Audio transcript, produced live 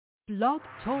Blog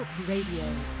Talk Radio.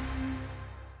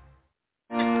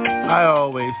 I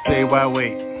always say, why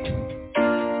wait?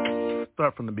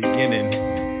 Start from the beginning.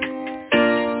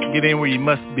 Get in where you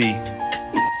must be.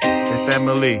 Hey,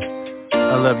 family,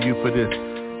 I love you for this.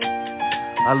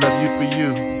 I love you for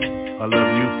you. I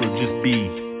love you for just be.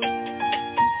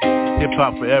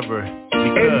 Hip-hop forever.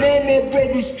 Because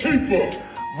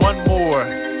one more,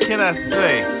 can I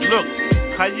say, look,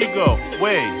 how you go?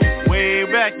 Way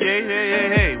back,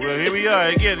 hey. Well, here we are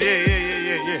again,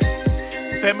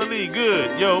 yeah. Family,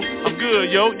 good, yo. I'm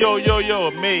good, yo.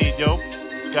 I'm made, yo.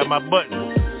 Got my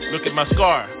button. Look at my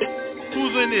scar.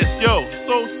 Who's in this, yo?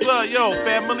 So, yo.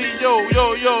 Family, yo.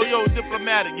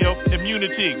 Diplomatic, yo.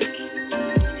 Immunity.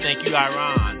 Thank you,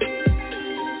 Iran.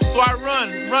 So I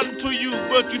run to you,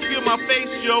 but you feel my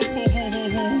face, yo.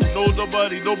 Hoo. No,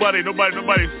 nobody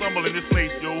stumble in this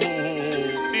place, yo.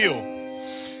 Feel.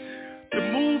 The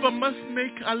move I must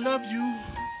make, I love you.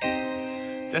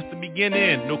 That's the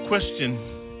beginning, no question.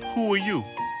 Who are you?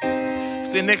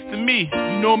 Stay next to me.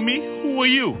 You know me? Who are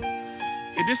you?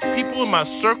 If this people in my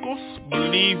circles,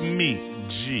 believe me,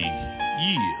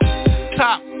 yeah.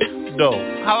 Top, though.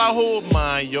 How I hold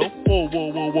mine, yo. Whoa.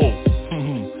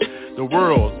 The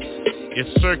world is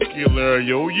circular,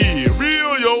 yo. Yeah,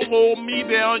 real, yo. Hold me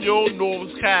down, yo.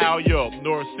 North Cal, yo.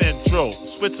 North Central,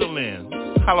 Switzerland.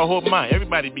 How I hold mine.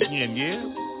 Everybody begin, yeah?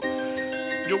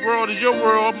 Your world is your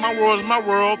world, my world is my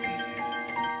world.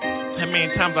 How many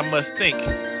times I must think,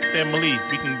 family,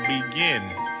 we can begin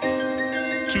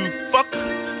to fuck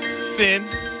sin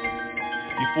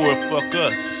before it fuck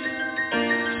us.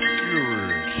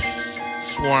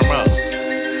 Swarm up.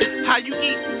 How you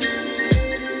eat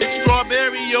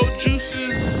strawberry, yo,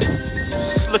 juices?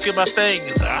 Look at my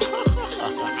things.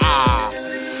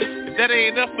 If that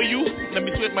ain't enough for you, let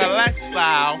me switch my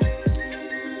lifestyle.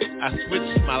 I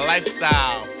switched my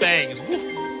lifestyle. Things.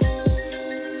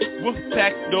 Woof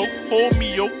pack, though. Hold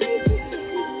me, yo.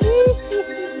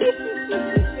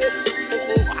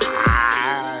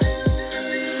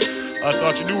 I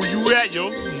thought you knew where you were at, yo.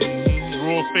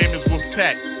 World famous Wolf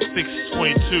Pack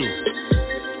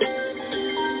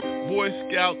 622. Boy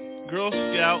Scout, Girl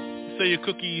Scout, say your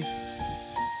cookies.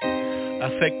 I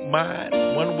take mine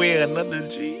one way or another,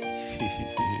 G.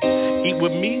 Eat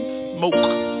with me, smoke,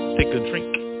 take a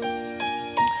drink.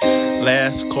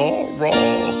 Last call, raw.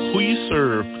 Who you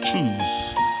serve? Choose.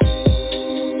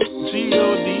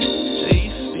 G-O-D-J-C.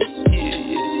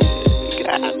 Yeah.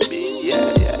 Got me.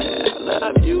 Yeah. I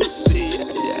love you. See.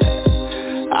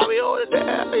 Yeah. I'll be on it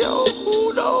down, yo.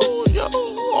 Who knows, yo?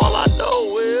 All I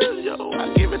know is, yo,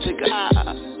 I give it to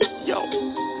God. Yo.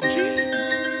 G-O-D-J-C.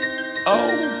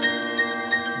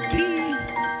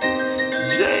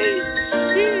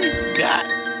 Got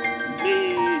me.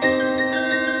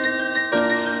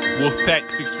 Wolfpack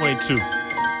 622.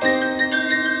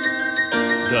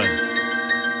 Done.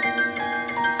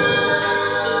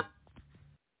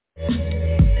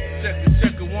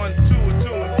 Check it, 1, 2, 2.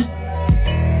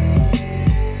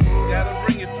 Gotta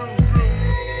bring it through. So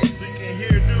you can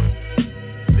hear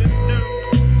this dude.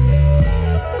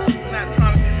 Not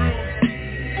trying to be rude,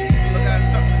 but I got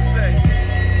something to say.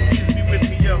 Please be with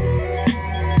me, yo.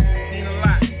 Seen a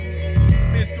lot.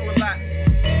 Been through a lot.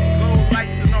 Low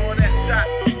lights and all that shot.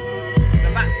 The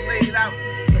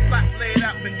plot laid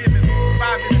out, been given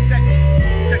 5 minutes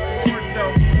seconds. Check the board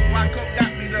though, why Coke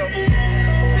got me though.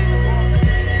 Take the walk,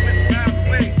 went round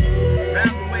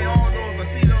the way, all those, I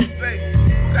see those face.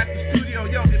 Who got the studio,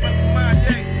 yo, it must be my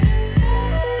day.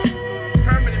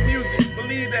 Permanent music,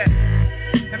 believe that.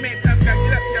 How many times gotta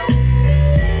get up, yo?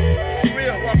 For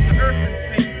real, walk the earth and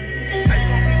see. How you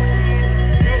gonna be with me?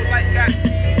 Road light got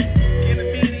me. In the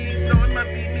BDs, no, it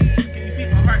must be me. Can you see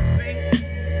my heart see?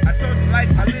 I told you life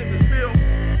I live is real.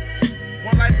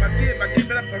 One life I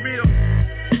give it up for real.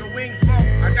 The wings fall,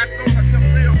 I got those, I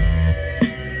come real.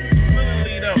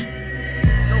 Willingly though.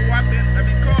 No weapon, I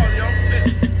been called, yo, shit.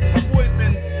 My boy's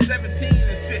been 17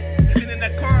 and shit. Been in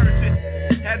that car and shit.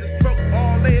 Had the stroke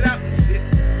all laid out and shit.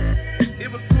 It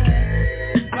was cool.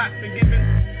 Plots been given.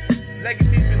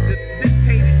 Legacy's been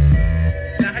dictated.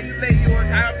 Now how you lay yours,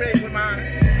 how I lay with mine.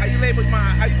 How you lay with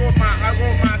mine, how you go with mine, I go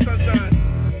with mine, sunshine.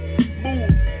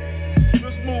 Move.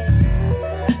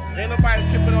 Ain't nobody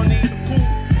tripping on these, I'm cool.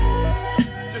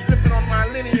 Just ripping on my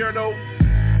linear though.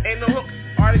 Ain't no hooks,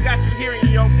 already got you hearing,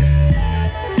 yo.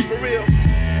 For real.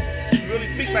 You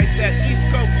really speak like that. East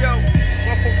Coast, yo.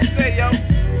 What folks to say, yo?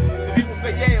 The people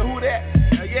say, yeah, or who that?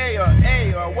 Or yeah, or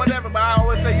hey, or whatever, but I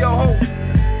always say, yo, ho. So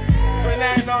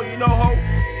now you know, ho.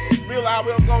 Real, I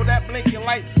will go that blinking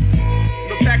lights.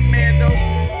 The Pac-Man, though.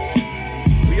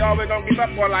 We always gonna give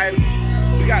up our lives.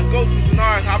 We got ghosts in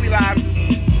ours, how we live.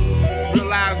 Real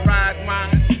lives ride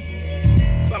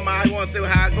mine. Somebody want to say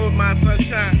how it goes, my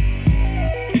sunshine.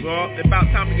 Well, it's about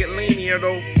time to get leanier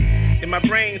though. In my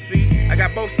brain, see, I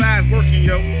got both sides working,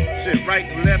 yo. Shit, right,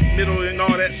 left, middle, and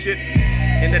all that shit.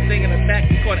 And that thing in the back,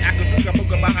 we call it Akazuka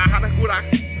Boka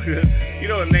Bahahakura. You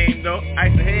know the name, though.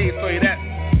 Ice and Haze, tell you that.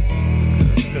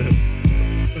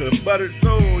 Buttered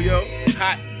soul, yo.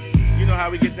 Hot. You know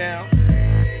how we get down.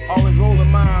 Always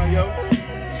rolling mine, yo.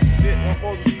 Shit, what I'm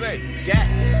supposed to say. Gat.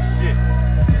 Shit.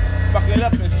 Fucking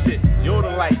up and shit.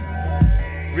 Yoda light.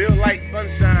 Real light,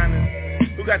 sunshine.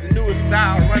 Who got the newest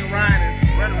style? Run rhyming.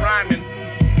 The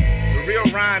real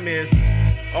rhyme is,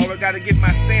 all I gotta get my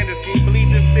standards. Can you believe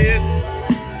this is?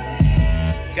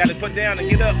 Gotta put down and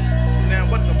get up. Now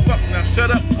what the fuck? Now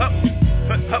shut up.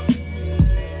 Up.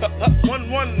 1,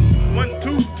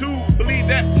 2. Believe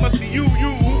that must be you.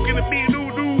 Who can it be?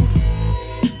 Dude.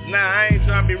 Nah, I ain't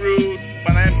trying to be rude,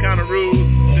 but I am kinda rude.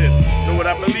 Shit. Know what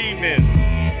I believe in.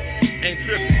 Ain't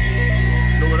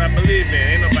tripping. Know what I believe in.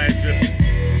 Ain't nobody tripping.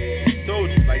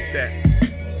 Told you like that.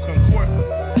 Concord.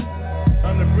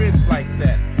 Unabridged like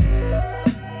that.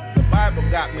 The Bible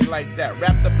got me like that.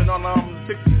 Wrapped up in all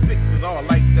 66 and all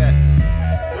like that.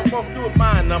 We're supposed to do it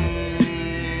mine.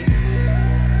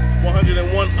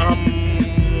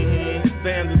 101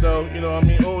 standard though. You know what I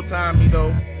mean? Old timey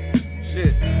though.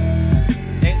 Shit.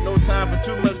 Ain't no time for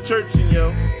too much churching,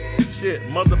 yo. Shit.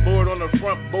 Motherboard on the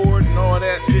front board and all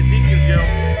that shit. Deacons, yo.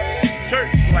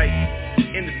 Church like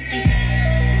in the seat.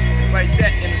 Like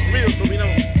that, and it's real, so we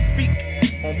don't speak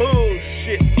on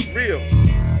bullshit. Real.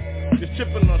 Just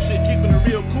tripping on shit, keeping it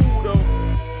real cool though.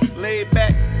 Laid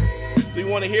back. So you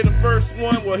want to hear the first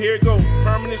one? Well, here it goes.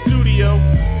 Permanent studio.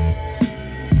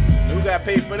 And who got to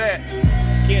pay for that?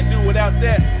 Can't do without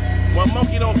that. One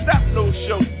monkey don't stop no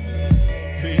show.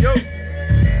 Yo,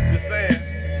 just saying.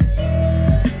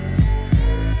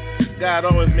 God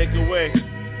always make a way.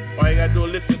 All you gotta do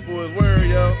is listen for his word,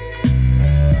 yo.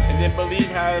 And then believe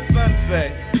how his son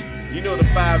say. You know the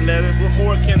 5 letters. What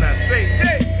more can I say?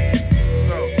 Hey!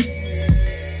 So,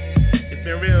 it's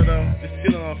been real though. Just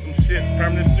chilling on some shit.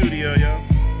 Permanent studio, yo.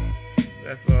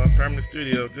 That's permanent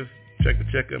studio. Just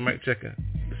checker, mic checker.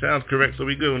 It sounds correct, so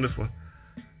we good on this one.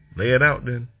 Lay it out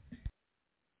then.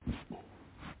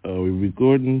 Are we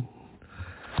recording?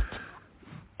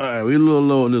 Alright, we a little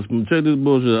low on this one. Check this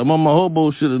bullshit. I'm on my whole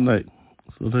bullshit tonight.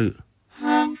 So take it.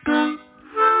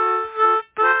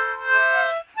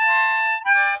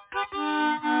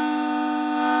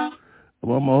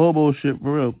 I'm my hobo shit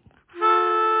for real.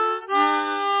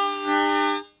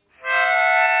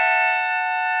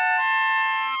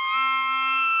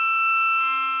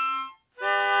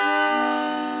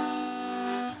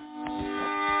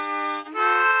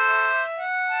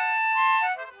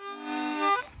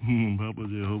 Papa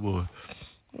J hobo.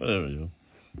 Whatever, yo.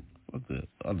 What's that?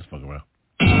 I'll just fuck around.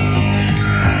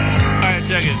 Alright,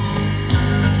 check it.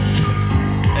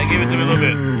 Hey, give it to me a little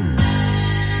bit.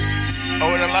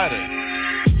 Oh, with a lighter.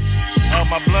 Oh,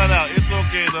 my blood out. It's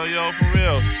okay though, yo, for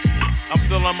real. I'm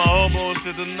still on my hobo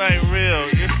shit tonight, real.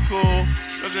 It's cool.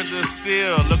 Look at the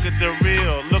steel. Look at the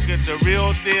real. Look at the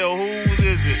real deal. Whose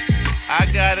is it? I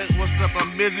got it. What's up?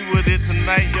 I'm busy with it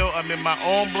tonight, yo. I'm in my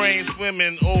own brain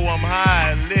swimming. Oh, I'm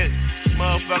high and lit.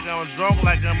 Motherfucker, I'm drunk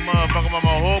like a motherfucker. I'm on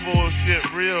my hobo shit,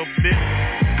 real bitch.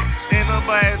 Ain't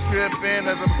nobody tripping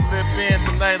as I slip in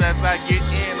tonight as I get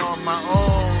in on my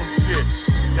own shit.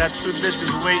 Got 2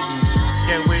 bitches waiting.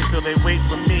 Can't wait till they wait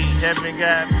for me. Heaven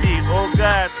got me. Oh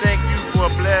God, thank you for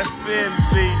blessing.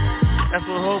 See, that's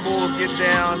what hobos get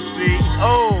down. See,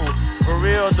 oh, for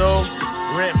real though.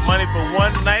 Rent money for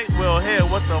one night? Well, hell,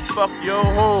 what the fuck, yo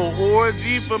ho?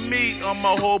 Orgy for me on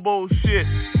my hobo shit.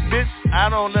 Bitch, I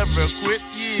don't ever quit,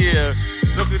 yeah.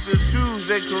 Look at the shoes,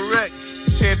 they correct.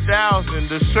 10,000,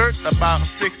 the shirt about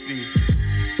 60.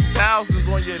 Thousands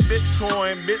on your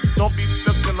Bitcoin, bitch. Don't be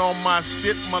fucking on my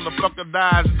shit, motherfucker.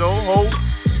 Dies though, ho.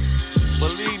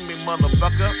 Believe me,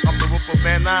 motherfucker. I'm the Wolf of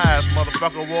Van Nuys,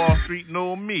 motherfucker. Wall Street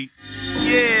know me.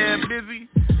 Yeah, busy.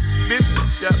 Bitch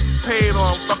got paid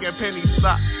on fucking penny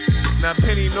stock. Now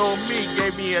Penny know me,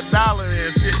 gave me $1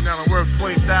 and shit. Now I'm worth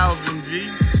 20,000 G.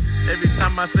 Every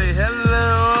time I say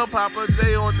hello, Papa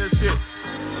J on this shit.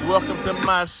 Welcome to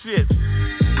my shit.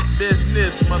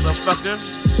 Business, motherfucker.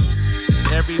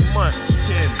 Every month,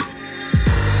 10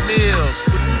 meals.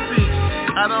 What you see?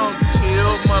 I don't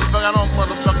chill, motherfucker. I don't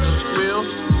motherfucking squill.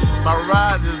 My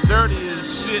ride is dirty as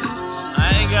shit.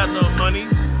 I ain't got no money.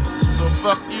 So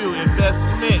fuck you.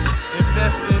 Investment.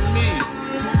 Invest in me.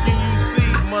 Who can you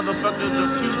see, motherfucker? The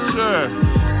future.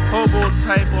 Hobo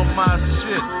type on my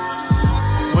shit.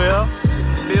 Well,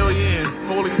 billions,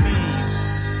 holy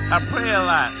needs. I pray a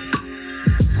lot.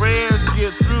 Prayers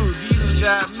get through. These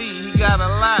got me, he got a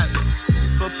lot.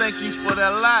 So thank you for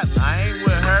that lot. I ain't with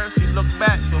her, she look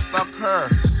back, so fuck her.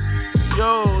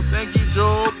 Yo, thank you,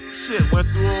 Job. Shit, went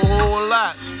through a whole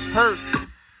lot. Hurt.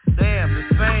 Damn, the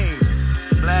same.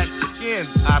 Black skin.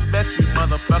 I bet you,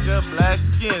 motherfucker, black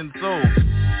skin. So,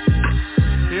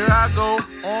 here I go,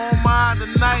 on my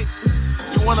tonight.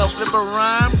 You wanna flip a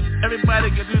rhyme? Everybody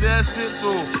can do that shit,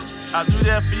 so I'll do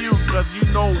that for you, cause you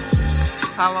know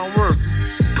how I work.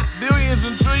 Billions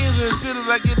and trillions and shit as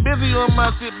I get busy on my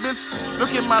shit, bitch.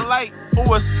 Look at my light.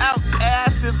 Oh, it's out.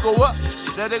 Asses go up.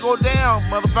 There they go down.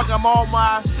 Motherfucker, I'm on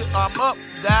my shit. I'm up.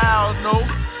 Down, no.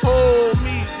 Hold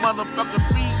me, motherfucker.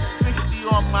 360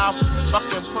 on my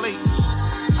fucking plate.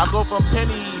 I go from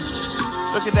pennies.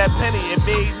 Look at that penny. It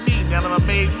made me. Now I'm a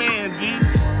made man, G.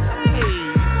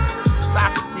 Hey.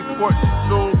 Stock report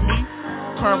showed me.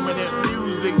 Permanent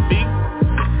music beat.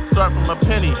 Start from a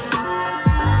penny.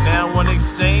 Now one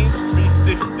exchange,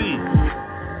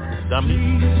 360.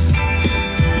 Dummy.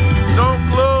 Don't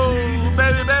close,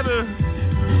 baby, baby.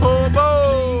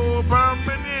 Hobo,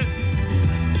 permanent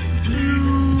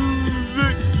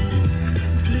music.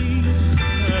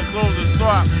 Close the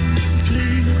shop.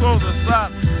 Close the shop.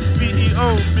 CEO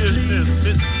business,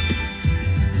 bitch.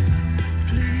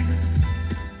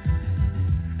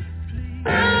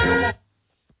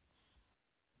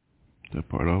 That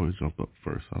part always jumped up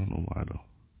first. I don't know why though.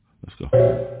 Let's go.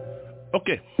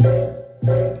 Okay.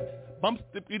 Bum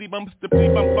stippity bum stippity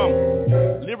bum bum.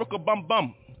 Lyrical bum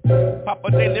bum.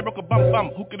 Papa J lyrical bum bum.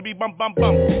 Who could it be bum bum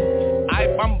bum? I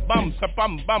bum bum sa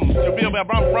bum bum. The real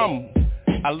rum rum.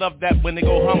 I love that when they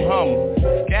go hum hum.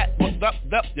 Scat what's up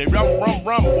they rum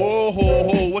rum. Whoa ho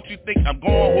ho. What you think I'm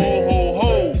going ho ho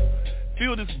ho?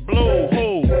 Feel this blow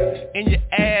ho in your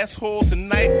asshole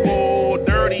tonight. Whoa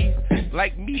dirty.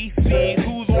 Like me, see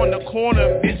who's on the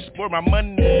corner, bitch, for my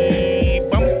money.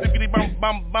 Bum, stickity, bum,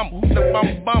 bum, bum, who's the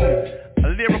bum, bum? A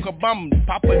lyrical bum,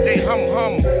 Papa J, hum,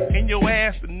 hum. In your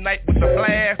ass tonight with the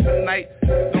blast tonight.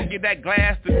 Don't get that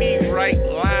glass to me right.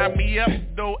 Line me up,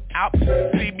 though, out to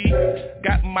see me.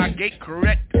 Got my gate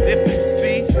correct,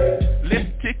 see?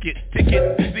 Lift ticket,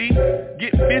 see?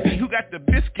 Get busy, who got the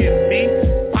biscuit, me?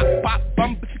 Pop, pop,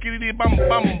 bum, stickity, bum,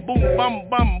 bum, boom, bum,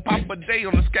 bum. Papa J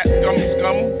on the scat,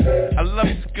 scum. I love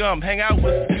scum, hang out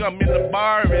with scum in the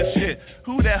bar and shit.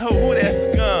 Who that hoe, who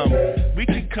that scum? We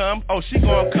can come, oh she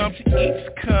gon' come, she eats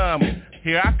cum.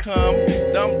 Here I come,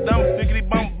 dum dum, stickity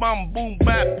bum bum, boom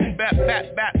bap,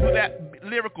 bat, who that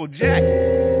lyrical jack?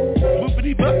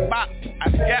 Boopity bup bop,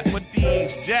 I scat with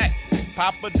these jack.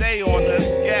 Papa J on the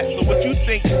scat, so what you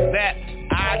think is that?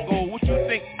 I go, what you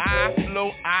think I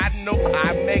flow? I know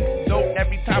I make dope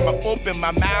every time I open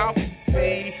my mouth.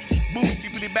 See, boom,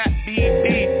 stippity back,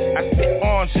 BB. I spit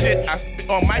on shit, I spit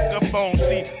on microphone.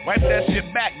 See, wipe that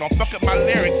shit back, don't fuck up my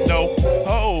lyrics though.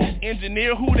 Ho,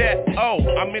 engineer, who that? Oh,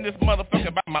 I'm in this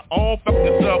motherfucker by my own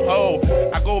fucking self.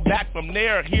 Ho, I go back from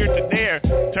there, here to there.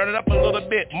 Turn it up a little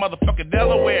bit, motherfucker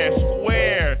Delaware,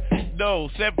 square. Though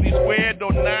 70 squared, though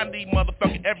 90,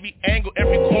 motherfucker, every angle,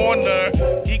 every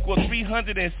corner equals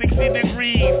 360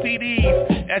 degrees.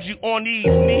 CDs as you on these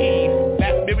knees.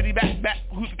 Back, bibbity, back,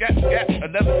 who's got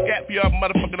another scat for y'all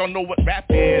motherfucker don't know what rap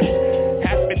is.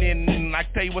 Happening, I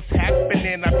tell you what's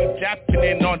happening. I be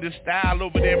japping on this style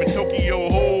over there in Tokyo,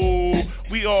 ho.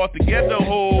 We all together,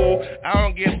 ho. I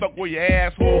don't give a fuck where your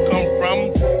asshole come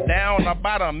from. Down or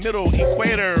bottom, middle,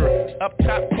 equator. Up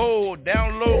top cold,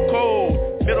 down low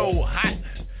cold. Middle hot,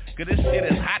 cause this shit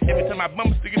is hot. Every time I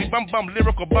bum, stickity bum bum,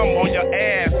 lyrical bum on your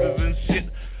asses and shit.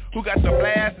 Who got the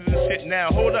blasters and shit now?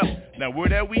 Hold up, now where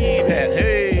that weed at?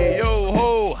 Hey, yo,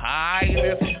 ho, high in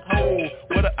this hole.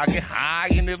 I get high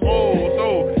in this hole.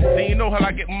 So, then you know how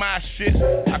I get my shit.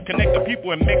 I connect the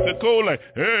people in Mexico like,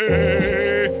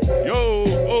 hey, yo,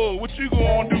 oh, what you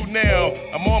gonna do now?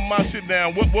 I'm on my shit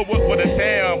down. What a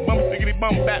town? Bum, stickity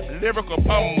bum, back, lyrical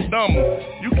bum, dumb.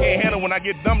 You can't handle when I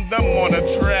get dumb on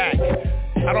the track.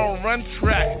 I don't run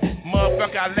track,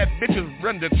 motherfucker, I let bitches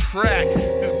run the track.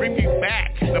 Just bring me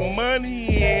back the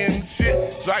money and shit,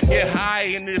 so I get high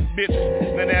in this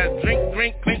bitch. Then that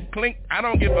drink, clink, I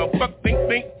don't give a fuck,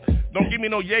 think. Don't give me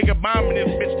no Jaeger bomb in this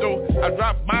bitch, though. I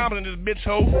drop bombs in this bitch,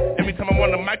 ho, every time I'm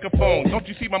on the microphone. Don't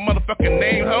you see my motherfucking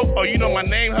name, ho? Oh, you know my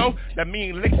name, ho? That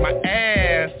means lick my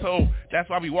ass, ho. That's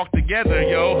why we walk together,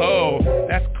 yo, ho.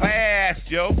 That's class,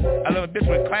 yo. I love a bitch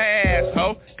with class,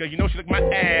 ho, cause you know she lick my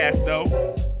ass,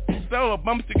 though. So, a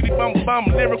bum, stickity bum,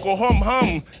 lyrical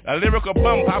hum, a lyrical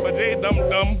bum, Papa J,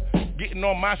 dum, getting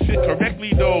on my shit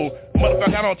correctly, though.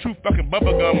 Motherfucker, I don't chew fucking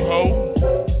bubblegum,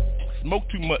 ho. Smoke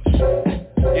too much,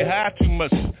 get high too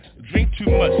much, drink too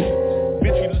much.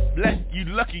 Bitch, you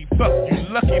lucky, fuck, you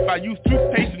lucky if I use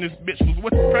toothpaste in this bitch, cause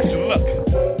what's the pressure, luck?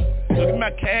 Look at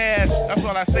my cash, that's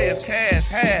all I say is cash,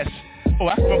 hash. Oh,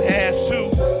 I smoke hash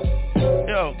too.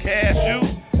 Yo, cash you,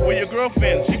 with your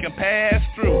girlfriend, she can pass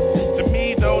through. To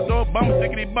me, though, bum,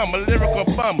 stickity bum, a lyrical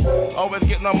bum. Always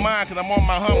getting on mine, cause I'm on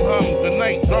my hum.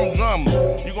 Tonight, drum.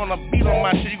 You gonna beat on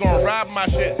my shit, you gonna rob my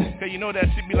shit. Cause you know that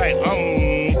shit be like,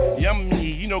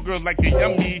 yummy. You know girls like the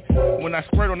yummy when I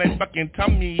squirt on that fucking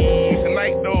tummy.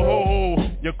 Tonight, though,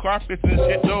 your carpets and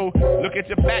shit, though. Look at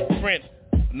your back print,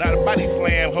 not a body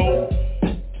slam, ho.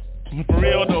 For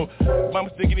real though, bum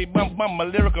stickity bum, a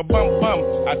lyrical bum.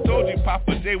 I told you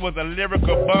Papa J was a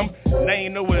lyrical bum. Now you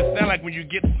know what it sound like when you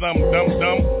get some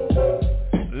dumb.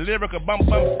 Lyrical bum,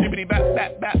 skibbity bap.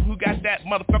 Who got that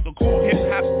motherfucker cool hip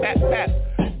hop bap?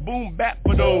 Boom bap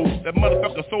for those that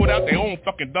motherfucker sold out their own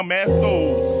fucking dumb ass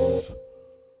souls.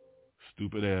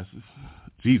 Stupid asses.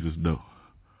 Jesus though.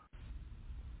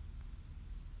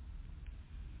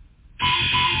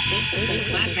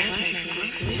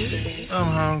 I'm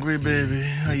hungry, baby.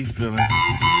 How you feeling?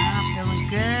 I'm feeling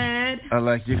good. I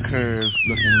like your curves,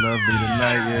 looking lovely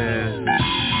tonight,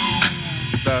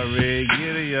 yeah. Start red,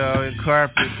 get it, y'all, and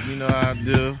carpet, you know how I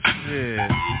do. Yeah.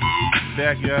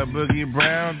 Backyard Boogie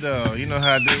Brown, though. You know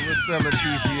how I do. What's up,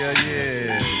 Leticia?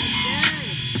 Yeah.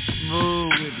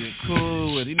 Smooth with it,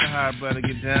 cool with it. You know how I better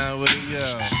get down with it,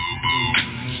 yo.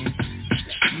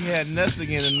 You had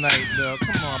nothing in the night, though.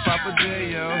 Come on, Papa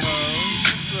J, yo, ho.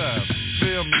 What's up?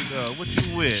 Feel me, though. What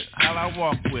you with? How I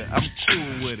walk with? I'm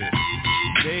cool with it.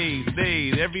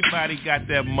 Days. Everybody got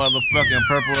that motherfucking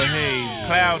purple haze.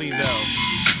 Cloudy, though.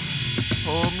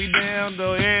 Hold me down,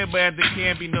 though. Everybody at the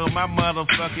camp, you know my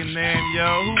motherfucking name,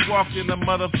 yo. Who walked in the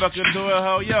motherfucking door,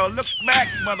 ho? Yo, look back,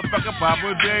 motherfucker,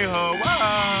 Papa J, ho.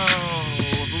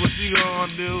 Whoa. So what you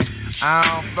gonna do?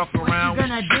 I don't fuck around. What you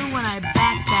gonna do when I back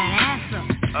that ass up?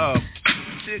 Oh,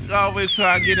 chick always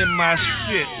try to get in my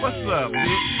shit. What's up,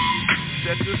 bitch?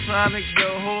 Set the Sonic,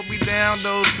 though. Hold me down,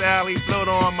 though, Sally. Float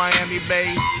on Miami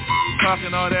Bay.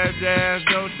 Talking all that jazz,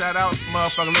 though. Shout out,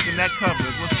 motherfucker. Looking at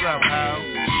covers. What's up, how?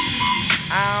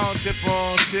 I don't tip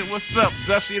on shit. What's up,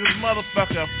 Dusty? This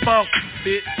motherfucker funk,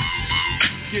 bitch.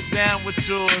 Get down with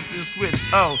yours and switch.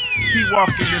 Oh, he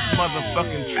walking this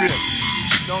motherfucking trip.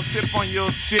 Don't tip on your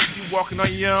shit. You walking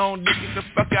on your own. Get the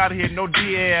fuck out of here. No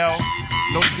DL.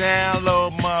 No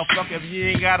download, motherfucker. If you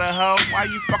ain't got a hoe, why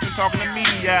you fucking talking to me,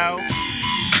 yo?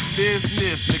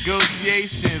 Business,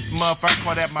 negotiations, motherfucker.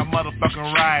 Call that my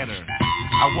motherfucking rider.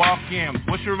 I walk in.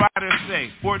 What's your rider say?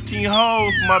 14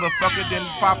 hoes, motherfucker, then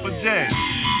Papa J.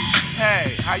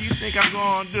 Hey, how you think I'm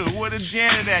gonna do? Where the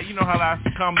Janet at? You know how I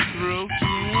come through.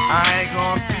 I ain't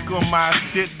gonna speak on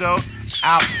my shit, though.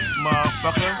 Out,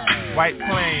 motherfucker. White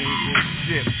plains and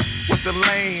shit. What's the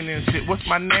lane and shit? What's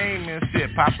my name and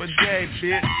shit? Papa J,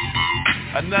 bitch.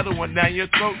 Another one down your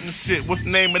throat and shit. What's the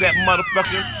name of that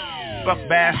motherfucker? Fuck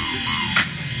bastard.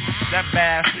 That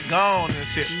bastard gone and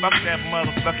shit. Fuck that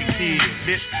motherfucking kid,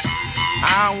 bitch.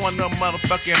 I don't want no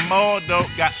motherfucking more, though.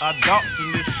 Got adults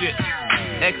in this shit.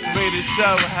 X-rated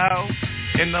show, ho.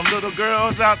 And them little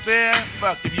girls out there,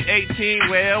 fuck, if you 18,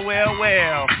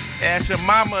 well. Ask your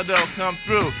mama, though, come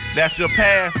through. That's your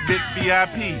pass, bitch,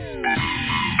 VIP.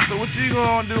 So what you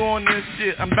gonna do on this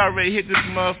shit? I'm about ready to hit this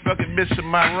motherfucking bitch to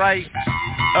my right.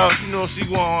 Oh, you know what she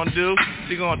gonna do?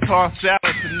 She gonna toss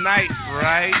salad tonight,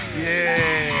 right?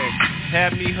 Yeah.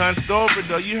 Have me hunched over,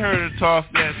 though. You heard her toss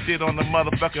that shit on the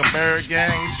motherfucking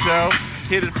ByrdGang show.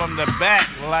 Hit it from the back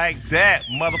like that.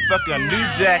 Motherfucker,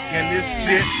 new jack in this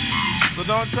shit. So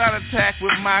don't try to attack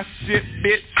with my shit,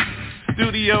 bitch.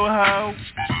 Studio ho.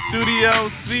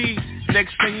 Studio C.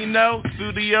 Next thing you know,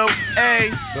 Studio A.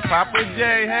 The Papa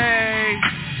J, hey.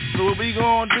 So what we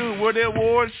gonna do? Where the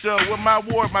award show? Where my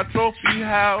award, my trophy,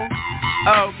 ho?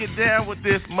 Oh, get down with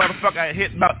this motherfucker. I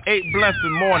hit about 8 blunts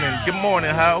in the morning. Good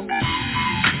morning, ho.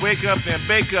 Wake up and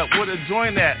bake up. Where the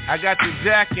joint at? I got the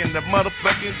Jack and the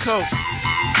motherfucking Coke.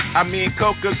 I mean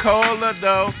Coca-Cola,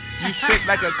 though. You shake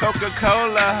like a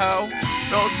Coca-Cola, ho.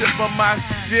 Don't tip on my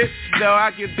shit, though.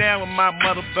 I get down with my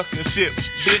motherfucking shit,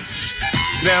 bitch.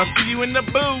 Now see you in the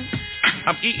boo.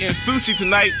 I'm eating sushi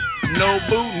tonight. No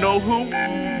boo, no who.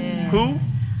 Who?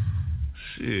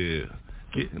 Shit.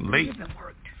 Getting late.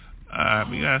 Alright,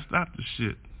 we gotta stop the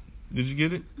shit. Did you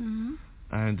get it? Mm-hmm.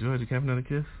 I enjoyed it. Can I have another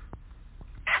kiss?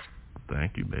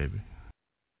 Thank you, baby.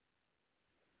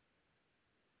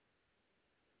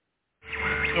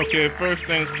 Okay, first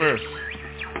things first.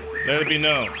 Let it be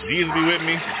known. Jesus be with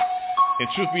me. And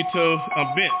truth be told,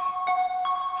 I'm bent.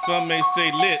 Some may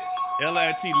say lit.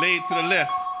 L-I-T, laid to the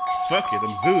left. Fuck it,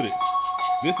 I'm zooted.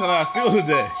 This is how I feel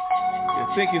today. It's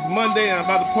Think it's Monday and I'm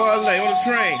about to parlay on the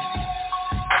train.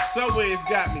 Subway's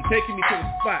got me, taking me to the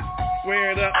spot.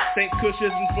 Square it up, St.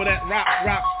 Cushism for that rock.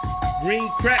 Green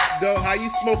crack, though, how you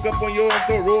smoke up on yours,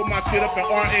 though, roll my shit up and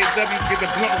R-A-W, get the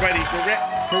blunt ready, correct?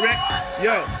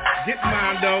 Yo, get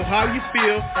mine, though, how you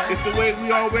feel? It's the way we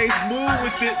always move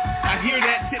with it. I hear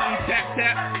that tippy tap.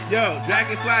 Yo,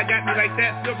 Dragonfly got me like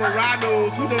that,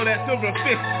 Silverados, you know that silver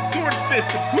fist, sword fist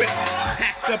to quit.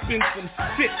 Hacked up in some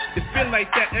shit, it's been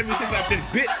like that ever since I've been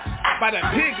bit by the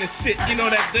pig and shit, you know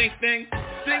that thing, sing,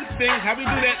 how we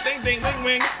do that thing,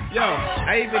 wing. Yo,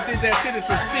 I even did that shit in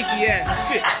some stinky ass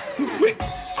shit. Too quick.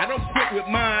 I don't quit with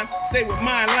mine, stay with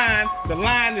my line. The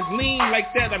line is lean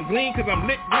like that. I'm clean cause I'm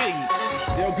lit.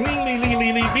 Yo, clean, I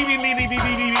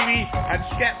just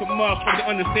scat for motherfuckers to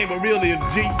understand what real is,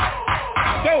 G.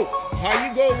 So, how you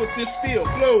go with this steel?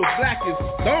 Flows black as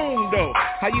stone, though.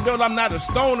 How you know I'm not a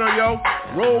stoner, yo?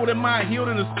 Rolled in my healed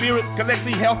in the spirit,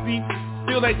 collectively healthy.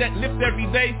 Feel like that lift every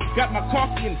day. Got my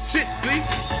coffee and shit, see?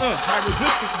 My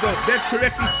resistance though. That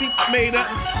correctly seats made up.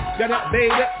 Got up,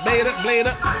 blade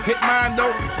up. Hit mine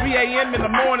though. 3 a.m. in the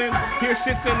morning. Hear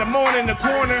shits in the morning in the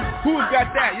corner. Who's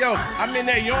got that? Yo, I'm in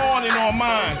there yawning on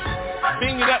mine.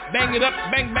 Bang it up, bang,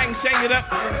 shake it up.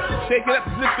 Shake it up,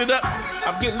 lift it up.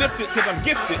 I'm getting lifted cause I'm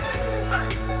gifted.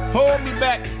 Hold me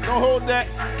back, don't hold that.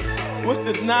 What's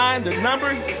the 9, the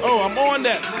numbers? Oh, I'm on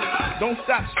that. Don't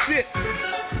stop shit.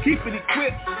 Keep it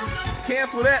equipped.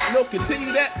 Cancel that. No,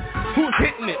 continue that. Who's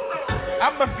hitting it? I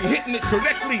must be hitting it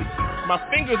correctly. My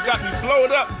fingers got me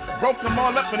blowed up. Broke them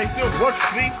all up and they still work,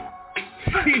 see?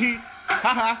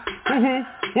 Ha-ha. Hoo-hoo.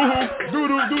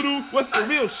 Doo-doo. What's the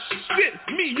real shit?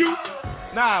 Me, you?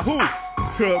 Nah, who?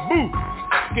 Kaboo.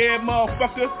 Scared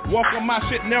motherfucker. Walk on my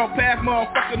shit. Narrow path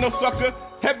motherfucker. No sucker.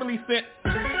 Heavily sent.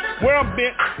 World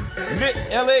bent. Lit.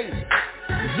 L.A.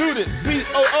 Zooted.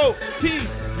 Z-O-O-T.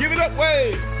 Give it up,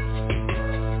 wave.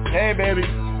 Hey, baby.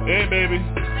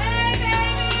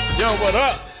 Yo, what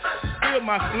up? Feel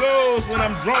my flows when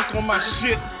I'm drunk on my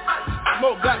shit.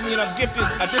 Smoke got me and I'm gifted.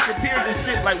 I disappeared and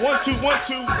shit like 1, 2, 1, 2.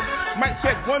 Mic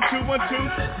check 1, 2, 1, 2.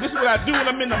 This is what I do when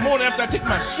I'm in the morning after I take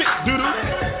my shit,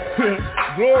 doodoo.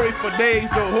 Glory for days,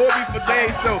 though. Hold me for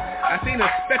days, so I seen a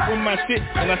speck on my shit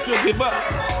and I still give up.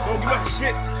 Don't give up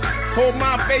shit. Hold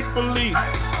my faithfully.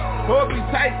 Hold me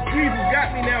tight, Jesus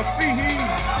got me now, see he.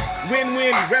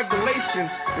 Win-win, revelation.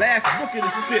 Last book of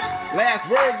this shit. Last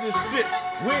word of this shit.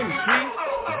 Win, see.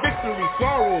 Victory,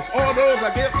 sorrows, all those I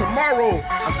get tomorrow.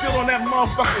 I'm still on that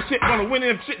motherfucking shit. Gonna win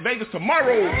in shit Vegas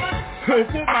tomorrow.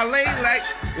 Put my lane like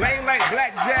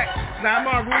blackjack. Now I'm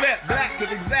on roulette, black is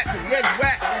exact, red's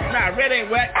whack. Nah, red ain't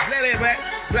whack, red ain't whack,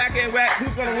 black ain't whack.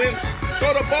 Who's gonna win?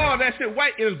 Throw the ball, that shit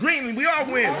white is green, we all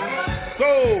win.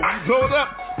 So, you blow it up,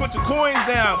 put your coins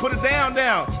down, put it down.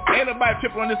 Ain't nobody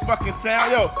tripping on this fucking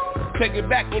sound, yo. Take it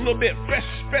back a little bit, fresh,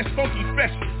 funky,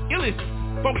 fresh, illish,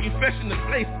 funky, fresh in the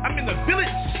place. I'm in the village,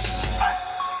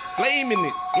 flaming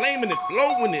it, flowing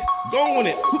it, going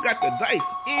it. Who got the dice?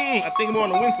 I think I'm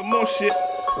gonna win some more shit,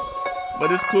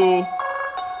 but it's cool.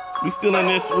 We still in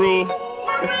this rule.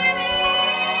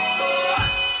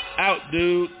 Out,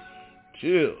 dude.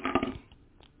 Chill.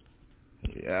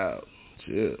 Yeah,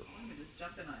 chill.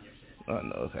 I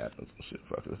know it's happening. Some shit.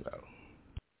 Fuck this out.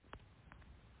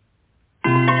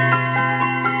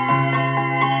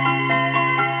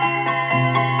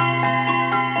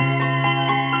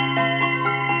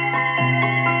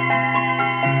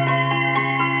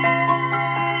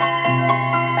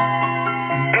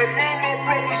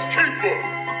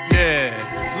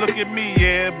 Look at me,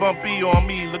 yeah, bumpy on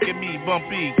me, look at me,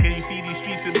 bumpy. Can you see these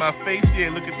streets in my face?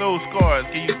 Yeah, look at those scars.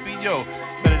 Can you see, yo,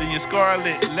 better than your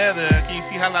scarlet leather. Can you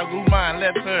see how I grew mine?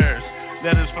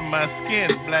 Letters from my skin,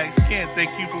 black skin.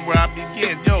 Thank you for where I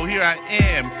begin. Yo, here I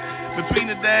am, between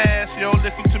the dash. Yo,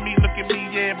 listen to me, look at me,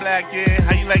 yeah, black, yeah.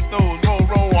 How you like those?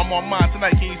 Roll, I'm on mine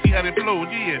tonight. Can you see how they flow?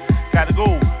 Yeah, gotta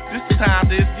go. This time,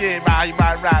 yeah, ride,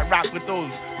 rock with those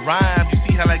rhymes. You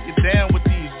see how I get down with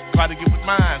these. Try to get with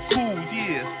mine, cool,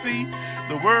 yeah, see?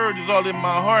 The word is all in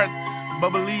my heart,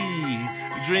 bubbly.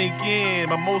 Drink in,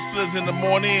 mimosas in the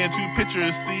morning, 2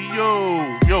 pictures, see,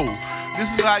 yo. This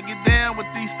is how I get down with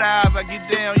these styles, I get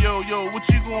down, yo. What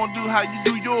you gonna do, how you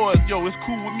do yours, yo? It's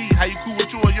cool with me, how you cool with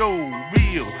yours, yo,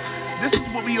 real. This is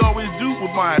what we always do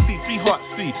with mine, see, 3 hearts,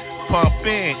 see. Pump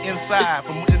in, inside,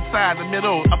 from inside the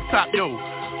middle, up top, yo.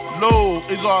 Low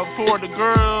is all for the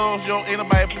girls, yo, ain't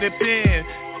nobody flip in.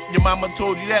 Your mama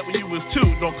told you that when you was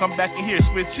 2. Don't come back in here,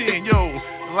 switch in, yo.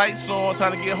 Lights on,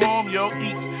 time to get home, yo.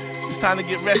 Eat. It's time to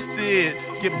get rested,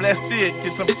 get blessed,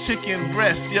 get some chicken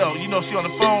breast, yo. You know she on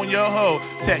the phone, yo, ho.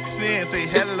 Text in, say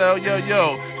hello, yo.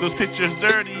 Those pictures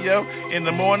dirty, yo. In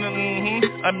the morning,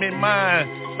 I'm in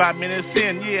mine. 5 minutes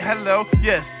in, yeah, hello,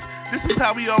 yes. This is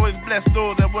how we always bless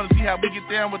those that want to see how we get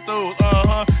down with those,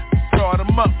 Brought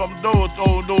them up from those,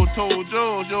 told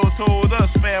Joe told us,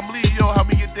 family, yo, how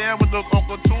we get down with those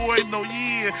Uncle Toy, no,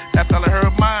 yeah. That's all I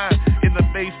heard mine, in the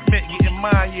basement, getting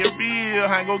mine, yeah, real,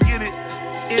 I ain't gon' get it.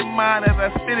 In mind as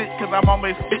I spit it, cause I'm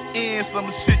always spit in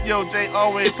some shit, yo, Jay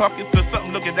always talking to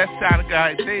something, look at that side of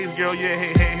guy, Days, girl, yeah,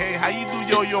 hey, how you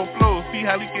do your flow, see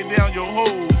how we get down your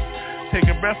hoes, take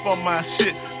a breath on my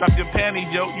shit, drop your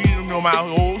panties, yo, you don't know my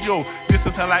hoes, yo, this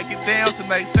is how I get down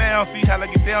tonight, sound, see how I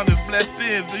get down, this blessed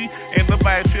in, see, ain't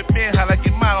nobody trippin', how I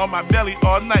get mine on my belly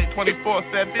all night,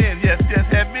 24/7, yes,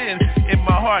 heaven, in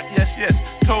my heart, yes,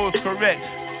 toes correct,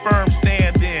 firm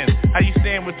stand in. How you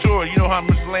stand with yours? You know how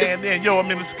much land in. Yo,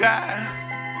 I'm in the sky.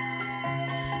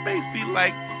 Space be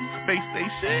like space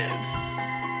stations.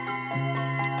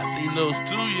 I see those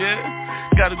too, yeah.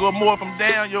 Gotta go more from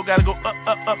down, yo. Gotta go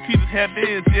up, Jesus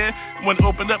heavens, yeah. When it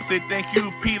open up, say thank you,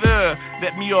 Peter.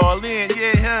 Let me all in,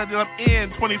 yeah. Then I'm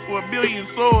in 24 billion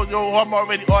souls, yo. I'm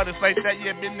already artist like that,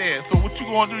 yeah, been there. So what you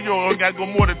gonna do, yo? Gotta go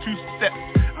more than 2 steps.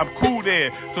 I'm cool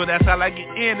there, so that's how I get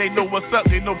in. They know what's up,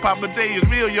 they know Papa Day is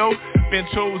real, yo. Been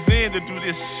chosen to do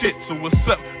this shit, so what's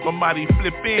up? My body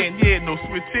flip in, yeah, no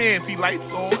switch in. See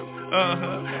lights on,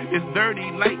 it's dirty,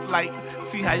 light.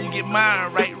 See how you get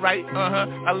mine, right,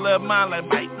 I love mine like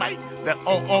bite. That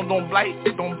don't bite,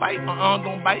 don't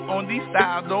bite on these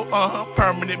styles, though,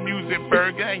 Permanent music,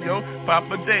 ByrdGang, yo.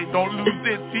 Papa Day, don't lose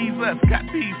it, Jesus. Got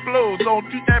these flows,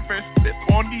 don't you ever slip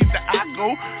on these that I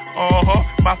go,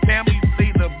 My family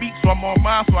say the beat, so I'm on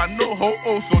mine, so I know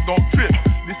so don't trip.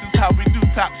 This is how we do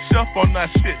top shelf on that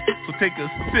shit. So take a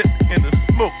sip in the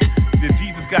smoke. Then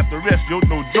Jesus got the rest, yo,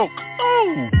 no joke.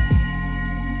 Oh!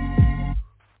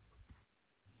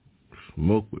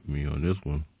 Smoke with me on this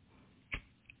one.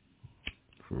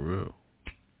 For real.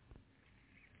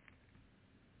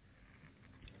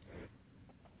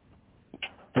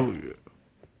 Oh, yeah.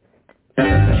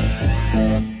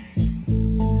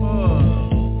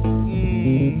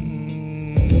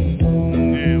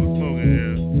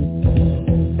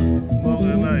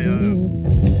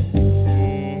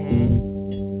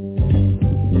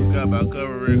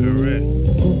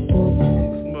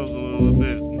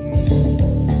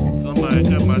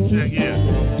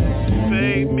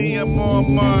 I'm on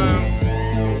my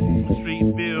street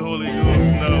bill, Holy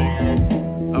Ghost, no.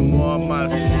 I'm on my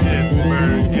shit,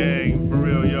 ByrdGang, for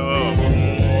real, yo.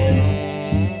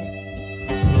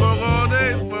 Smoke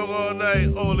all night,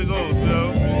 Holy Ghost, yo.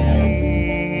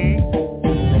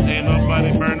 Ain't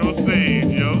nobody burn no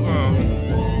sage, yo.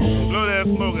 Blow that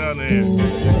smoke out there.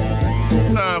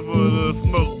 Time for a little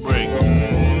smoke break. For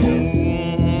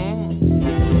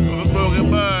the smoking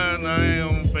mine, I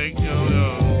am fake, yo.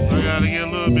 I gotta get a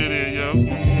little bit in, yo.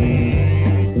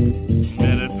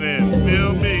 Medicine,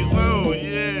 feel me, oh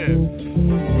yeah.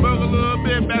 Smoke a little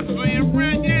bit, back to your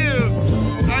friend,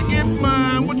 yeah. I get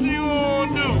mine, what you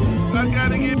gonna do? I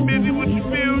gotta get busy, what you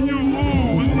feel, you,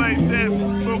 ooh, it's like that.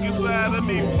 Smoke inside of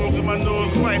me, smoking my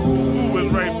nose right, ooh,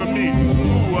 it's right for me.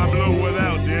 Ooh, I blow it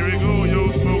out, there we go,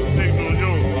 yo, smoke signal,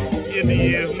 yo.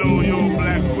 Indians know, yo,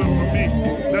 black whip for me.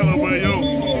 Delaware, yo.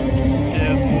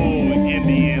 Yes, oh,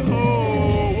 Indians, oh.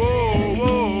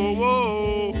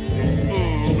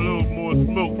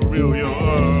 Smoke for real, yo.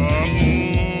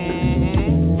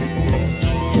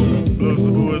 Blow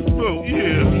some more smoke,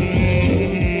 yeah.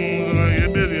 I get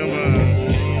busy on mine.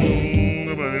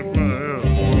 Nobody in front of hell.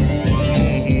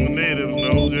 Natives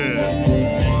know, yeah.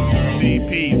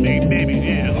 CP, big baby,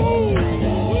 yeah.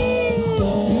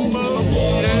 Smoke,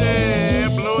 yeah.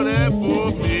 Blow that for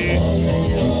me.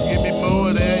 Give me more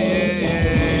of that,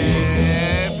 yeah.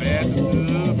 Pass it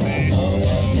to me.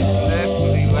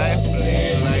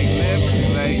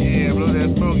 Yeah, blow that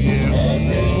smoke, yeah.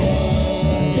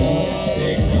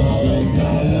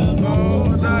 All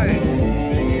night.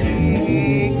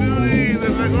 Beauties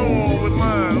as I go on with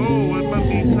mine. Oh, it must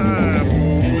be time.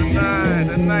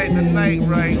 The night,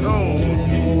 right? Oh,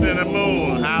 then the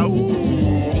moon. How?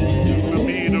 For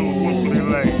me, though, hopefully,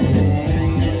 like,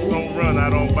 don't run, I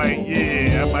don't bite,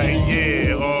 yeah. I bite,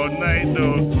 yeah. All night,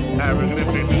 though. I really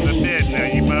think it's a bed now.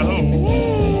 You my hoe.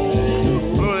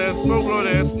 Blow that smoke, blow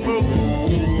that smoke.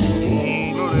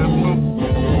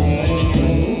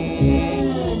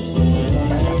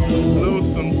 Blow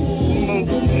some smoke.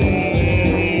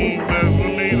 That's for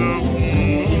me, though.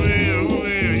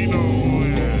 Yeah, you know,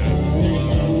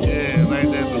 yeah, like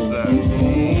that sometimes.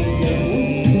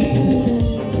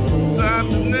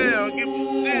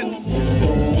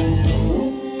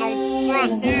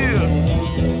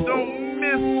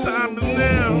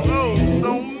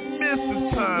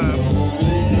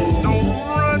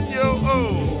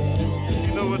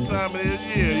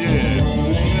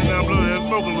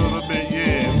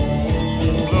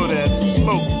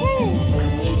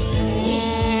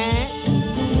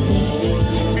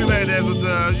 hands are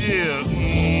down, yeah.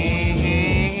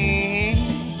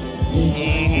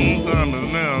 Time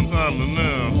is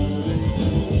now.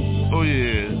 Oh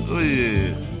yeah.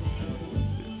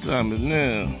 Time is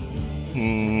now.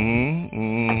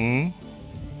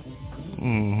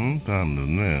 Time is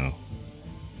now.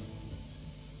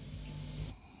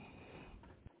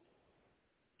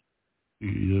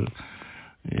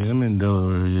 Yeah, I'm in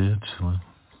Delaware, yeah, chilling.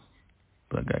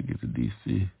 But I gotta get to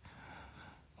D.C.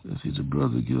 Let's see the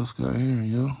brother Gil Scott here,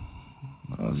 yo.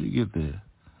 How'd you get there?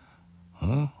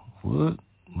 Huh? What?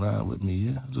 Ride with me,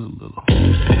 yeah? Just a little.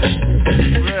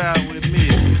 Ride with me.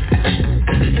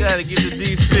 Gotta get to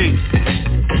D.C.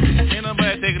 Ain't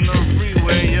nobody taking no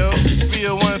freeway, yo.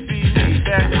 301 CD,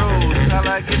 back roads, how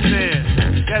I get there?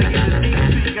 Gotta get to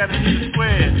D.C., gotta get the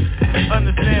square.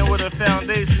 Understand what a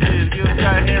foundation is. Gil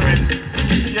Scott hearing,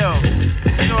 yo.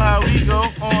 You know how we go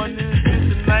on this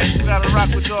tonight. We gotta rock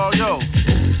with y'all, yo.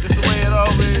 This the way it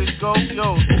always go,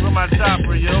 yo. With my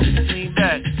chopper, yo. Lean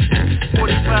back.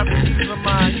 45 degrees of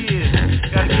mine,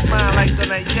 yeah. Gotta get mine like the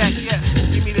night, yak.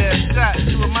 Give me that shot,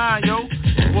 two of mine, yo.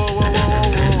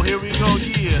 Whoa. Here we go,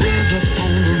 yeah.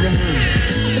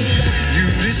 You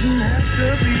didn't have to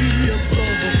be a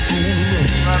brother on the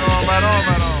road.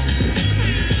 Right on.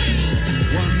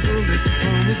 One bullet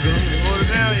from a gun. Hold it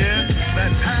down, yeah.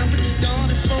 That time we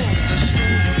started for the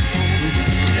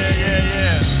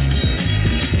yeah.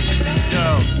 Yo,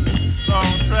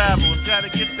 long travels, gotta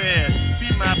get there.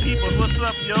 See my people, what's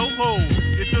up, yo, ho?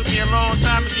 It took me a long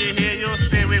time to get here, yo.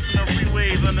 Stay away from the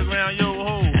freeways, underground, yo,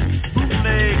 ho.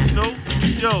 Bootlegs, no,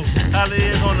 yo. How it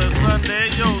is on a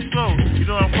Sunday, yo, so. You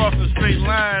know I'm crossing straight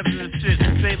lines and shit.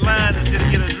 Straight lines and shit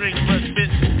to get a drink, but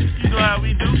bitch, you know how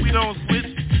we do, we don't switch.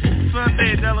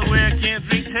 Sunday, Delaware can't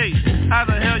drink, hey. How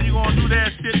the hell you gonna do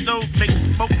that shit, though? Make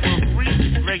smoke for free?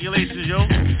 Regulations, yo.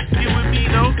 Get with me,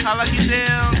 though. How I get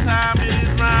down, time it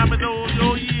is rhyming, though,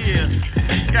 yo, yeah.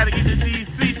 Gotta get to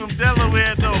D.C. from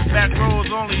Delaware, though. Back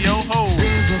roads only, yo, ho. You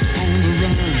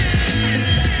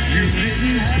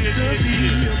didn't have to be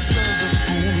a brother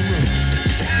on the road.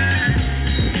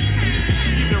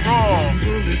 Keep it raw.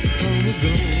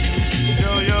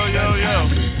 Yo.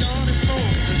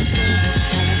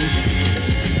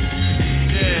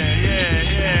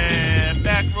 Yeah.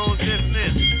 Back road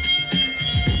business.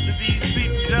 The D.C.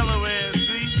 from Delaware,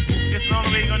 see? It's the only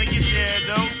way you're gonna get there,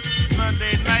 though.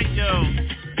 Sunday night, yo.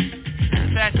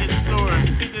 Back in the store,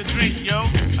 get the drink, yo.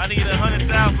 I need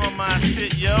 100,000 on my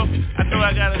shit, yo. I know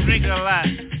I gotta drink a lot.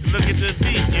 Look at the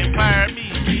beat, Empire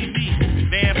me, see me.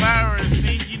 Vampire and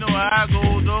see, you know how I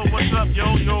go, though. What's up,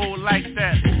 yo, like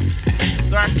that.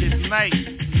 Dark is night,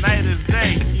 night is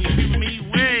day. You see me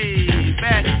way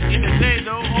back in the day,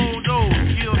 though. Oh, no.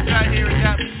 Gil Scott here and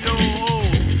got me, yo.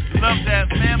 Love that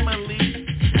family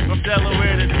from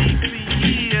Delaware to D.C.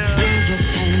 Yeah.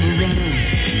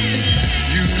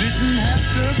 You didn't have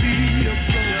to be a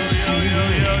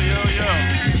yo.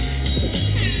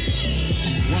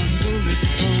 One bullet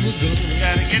from a gun.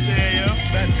 Gotta get there, yo.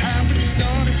 That time we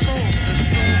started for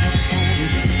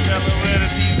Delaware to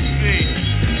D.C.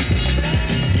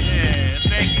 Yeah,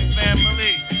 thank you,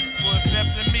 family, for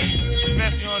accepting me,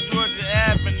 especially on Georgia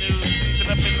Avenue,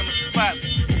 sleeping up in them spots.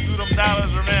 Them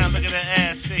dollars around, look at that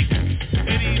ass shaking.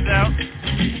 Titties out,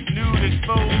 nude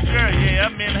exposure, yeah,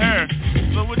 I'm in her.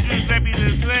 So what you expect me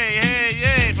to say?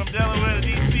 Hey, from Delaware to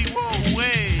D.C., whoa,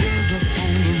 way.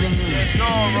 Yeah,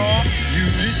 jaw raw. You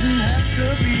didn't have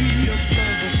to be a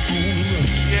brother on the road.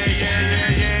 Yeah.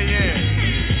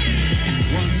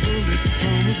 One bullet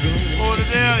from a gun. Hold it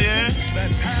down, yeah. That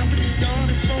time we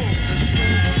started for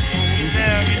get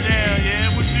down,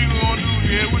 yeah. What you gonna do,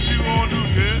 yeah?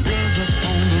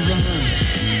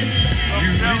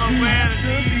 From Delaware to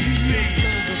D.C.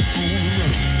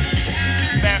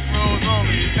 Back roads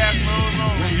only,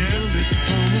 yeah.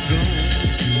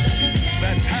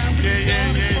 Yeah.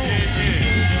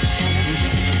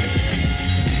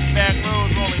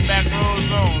 Back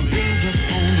roads only.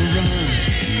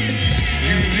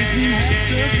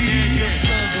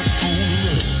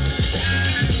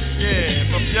 Yeah,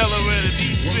 from Delaware to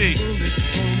D.C.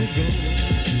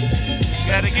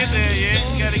 Gotta get there, yeah.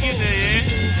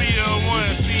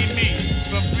 301, see me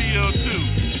from 302.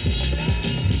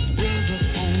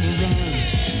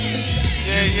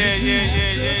 Yeah.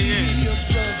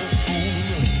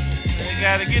 You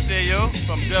gotta get there, yo.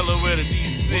 From Delaware to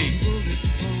D.C.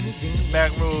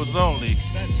 Back roads only.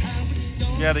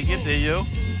 You gotta get there, yo.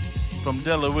 From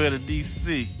Delaware to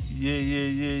D.C.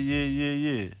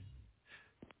 Yeah.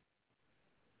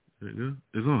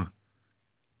 It's on.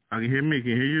 I can hear me. Can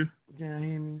you hear you? Can you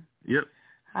hear me? Yep.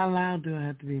 How loud do I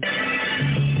have to be?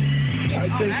 I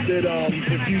think that if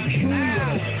you truly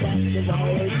want to stop the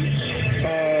violence,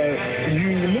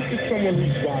 someone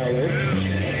who's violent,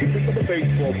 you pick up a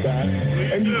baseball bat,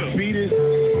 and you beat it. Oh,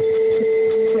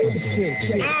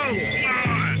 God.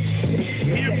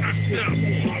 Hear myself.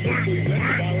 What?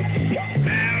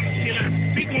 Now, can I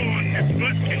speak on this?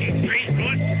 What? Can you say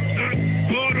what?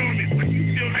 Hold on me. What you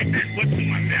feel like that? What to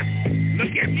my left?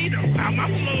 Look at me, though. How my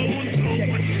flow so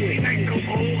what you see like no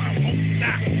hole? I won't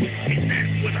stop. Hit that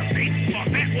with a baseball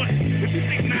bat. What you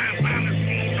think non-violence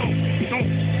means?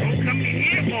 Don't come in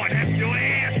here, boy. That's your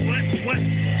ass. What?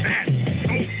 That.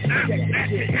 Don't stop.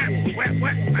 That's it.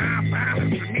 What?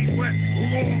 Non-violence to me. What? Who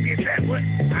gonna get that? What?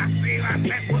 I say like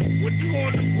that. What you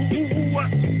gonna do? Who what?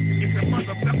 It's a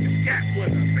motherfucking cat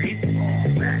with a baseball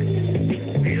bat.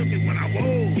 Feel me when I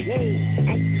whoa.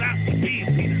 Don't stop with me.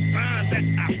 See the sign that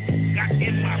I got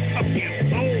in my fucking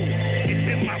soul. It's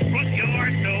in my front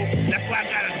yard, though. That's why I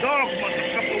got a dog,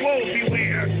 motherfucker. Whoa,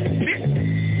 beware. Bitch.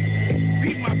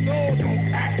 See my soul,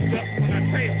 don't act up when I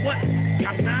say what?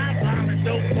 I'm non-violent,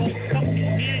 though. Don't come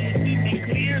in here. You see me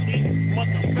clearly.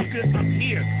 Motherfucker, I'm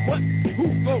here. What? Who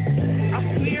go? I'm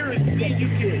clear as see. You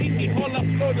can see me. Hold up,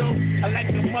 photo. I like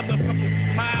the motherfucker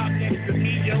smile next to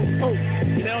me, yo. Oh,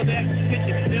 smell that shit.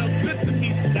 It smells good to me.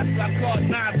 That's what I call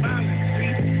non-violent,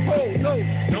 see? Oh,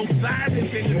 no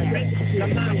silence in the street.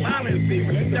 I'm non-violent, see?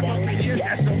 When you step up in here,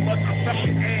 that's your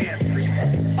motherfucking ass, see?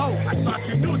 Oh, I thought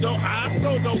you knew, though. I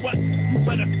know, though. What? You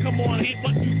better come on here.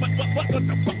 What the fuck?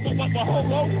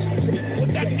 Homo? What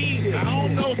that means? I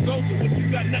don't know, so when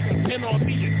you got nothing to pin on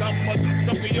me, you some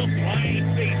motherfucker, yo, so I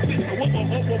ain't say shit. So what?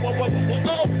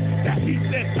 That he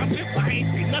said something, I ain't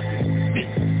say nothing.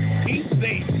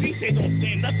 He say don't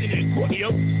say nothing in court,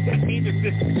 yo. That means it's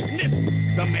just sniff,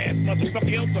 dumbass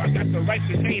motherfucker, yo. So I got the right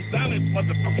to remain silent,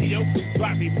 motherfucker, yo. So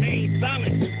I remain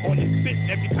silent on this bitch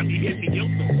every time you hit me, yo.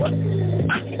 So what?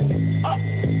 Up,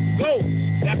 go.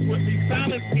 That's what the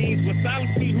silence means. What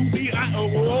silence means, who be I? Oh,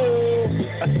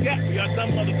 a scat, y'all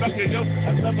dumb motherfucker, yo.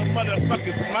 Another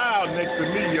motherfucking smile next to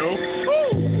me, yo.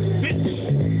 Woo,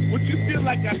 bitch. What you feel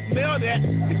like I smell that?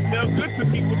 It smells good to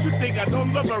me. What you think? I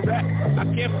don't love a rat. I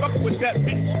can't fuck with that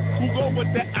bitch. Who go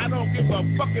with that? I don't give a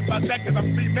fuck about that because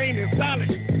I'm remaining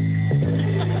silent.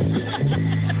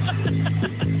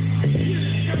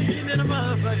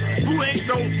 Who ain't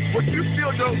though? What you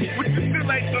feel though? What you feel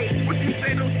like though? What you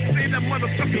say though? Say that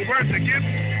motherfucking words again.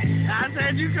 I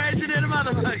said you crazy than a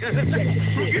motherfucker.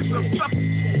 Who gives a fuck?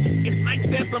 It's like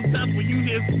that sometimes when you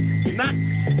just not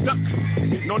stuck.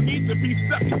 No need to be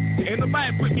stuck. Ain't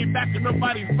nobody put me back in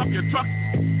nobody's fucking truck.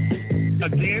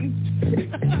 Again.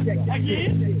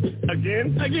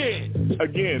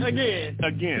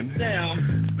 Damn.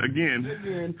 Again.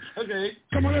 Okay.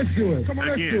 Come on, let's do it.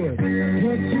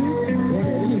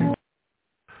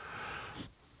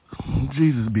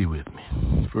 Jesus be with me.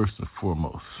 First and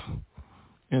foremost,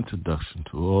 introduction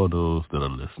to all those that are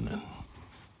listening.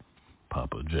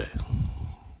 Papa J.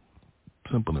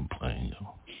 Simple and plain,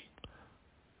 yo.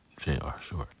 J.R.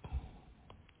 Short.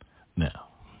 Now.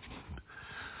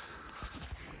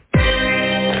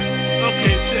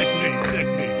 Okay, check me.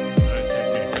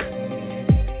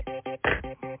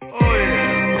 Oh yeah,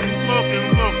 smoking.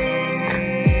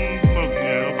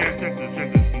 Yeah, okay, check this.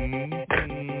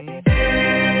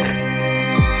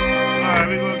 All right,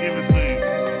 we're gonna give it to you.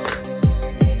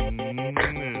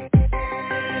 Yeah.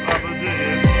 Papa J,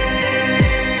 yeah.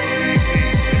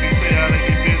 Let me say how to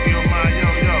get busy on my yo.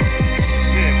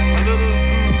 Yeah, a little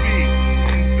Snoopy.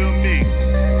 Feel me?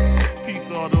 Peace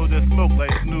all those that smoke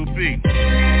like Snoopy.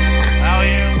 Out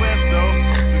here in West though,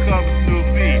 we call him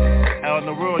Snoopy. Out in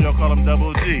the world, y'all call him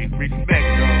Double G. Respect,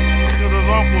 though. To those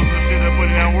uncles and shit that put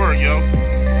in that work, yo.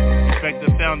 Respect the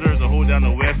founders that hold down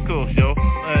the West Coast, yo.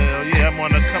 Yeah, I'm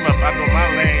on the come up. I go my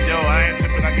lane, yo. I ain't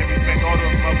tripping. I can respect all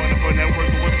those motherfuckers that put in that work.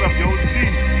 So what's up, yo? G?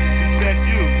 Respect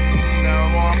you. Now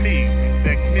I'm on me.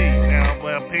 Respect me. Now,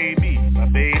 well, pay me. My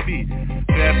baby.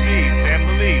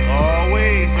 Family.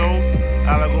 Always, yo.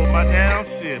 I go my down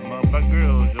shit. My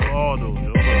girls, yo. All those,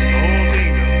 yo. The whole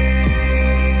thing, yo.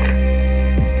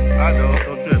 I know,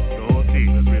 no trip. The whole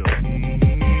team is real.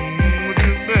 What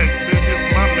you expect? This is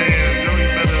my man, yo. You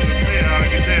better understand how to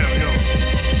get down, yo.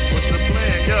 What's the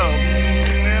plan, yo?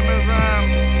 Amazon.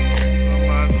 On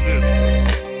my shit.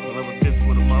 I love a bitch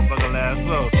with a motherfucker last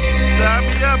low. Stop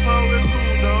me up, ho. It's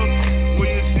cool, though.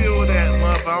 Where you still with that,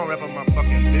 motherfucker? I don't rap on my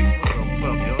fucking dick. What the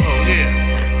fuck, yo? Oh, yeah.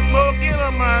 Smoking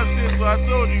on my shit, so I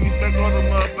told you, respect all the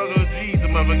motherfuckers G's,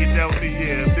 the motherfucker get down with me,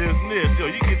 yeah, business.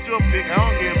 Yo, you get your pick, I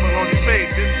don't give a fuck on your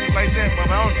face, business like that,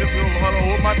 motherfucker. I don't just go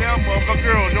hold my down motherfucker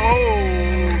girls, yo.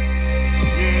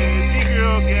 Yeah,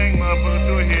 G-Girl gang, motherfucker,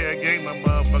 do it here, gang, my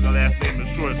motherfucker last name is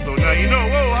Short, so now you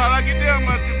know, whoa, how I get down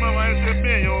my shit, motherfucker, I ain't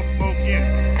tripping, yo, smoking.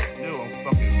 Yo, I'm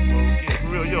fucking smoking, for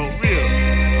real, yo, real.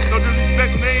 So just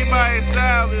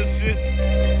style this shit.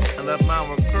 I left mine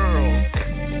with curls.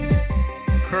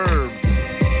 Curves.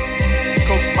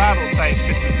 Coke bottle type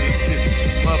bitches and shit.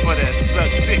 Motherfucker that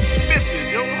suck dick. Bitches,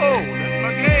 yo, ho. That's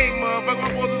my game, motherfucker. What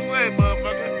I'm supposed to say,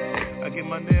 motherfucker? I get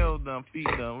my nails done, feet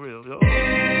done, real, yo.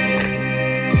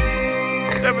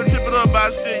 Never trip it up by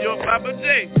shit, yo. Papa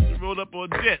J. Rolled up on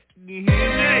jet. Bring that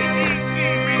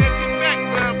shit back,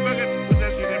 motherfucker. Put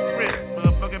that shit in print.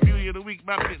 Motherfucking beauty of the week,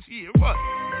 my bitch. Yeah, what?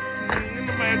 In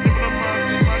the man, tripping up my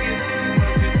shit. I get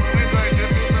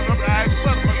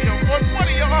yo,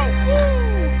 120, yo, ho. Woo!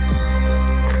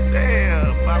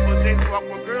 Damn, Papa J. walk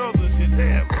with girls and shit.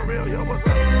 Damn, for real, yo, what's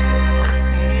up?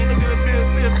 Look at the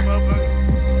business, motherfucker.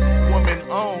 Woman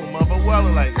owned, motherfucker.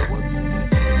 Well, like, what?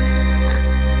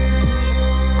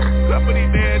 Company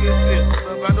man, this shit.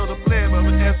 I know the plan of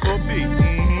an SOB.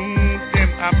 In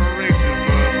operation,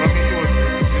 motherfucker. Yours.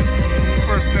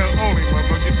 First time only,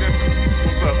 motherfucker.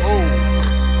 What's up? Oh.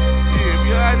 Yeah,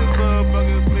 behind this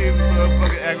motherfucker, slaves,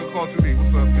 motherfucker, agriculture.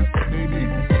 What's up, Mr. Baby?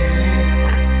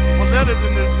 My letters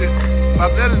in this shit. My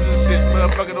letters and shit,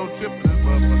 motherfucker. Don't trip for this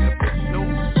motherfucker. No.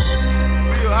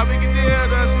 Real, how we get there?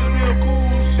 That shit real cool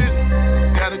shit.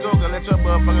 Gotta go, gotta let your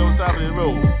motherfucker on top of the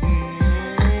road.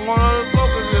 One of the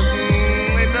focus is,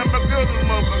 ain't nothing but girls in this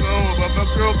motherfucker. Oh,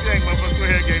 motherfucker, girl gang, motherfucker, go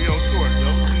ahead, gang, yo, short, yo.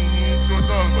 Short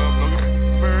dog, motherfucker.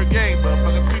 Bird gang,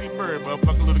 motherfucker, pretty bird,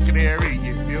 motherfucker, little canary,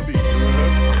 yeah, feel me? You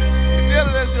tell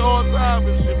her that shit all the time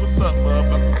and shit, what's up,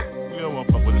 motherfucker? We don't want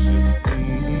to fuck with this shit.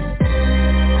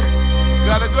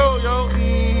 Gotta go, yo.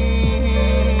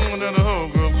 Another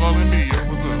homegirl calling me, yo,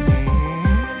 what's up?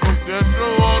 Fuck that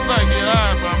show all night, get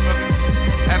high, motherfucker.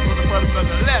 After the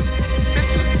motherfucker left,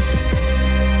 bitches.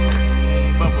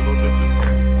 Buffalo bitches.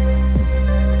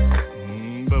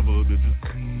 Buffalo bitches.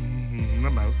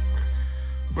 I'm out.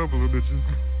 Buffalo bitches.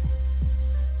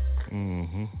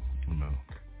 I'm out.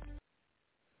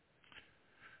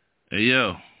 Hey, yo.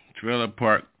 Trailer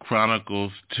Park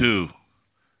Chronicles 2.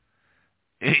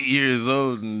 8 years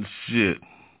old and shit.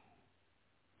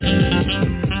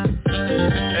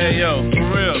 Hey, yo, for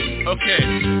real. Okay,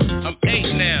 I'm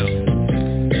 8 now.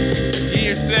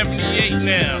 Year 78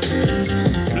 now.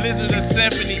 Blizzard of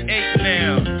 78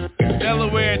 now.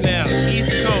 Delaware now.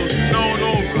 East Coast, snowed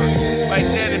over. Like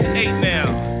that is 8 now.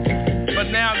 But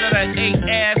now that I ate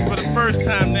ass for the first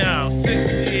time now, 6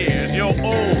 years, yo,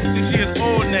 old. 6 years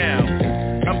old now.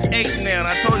 I'm 8 now.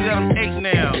 I told you that I'm 8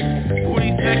 now.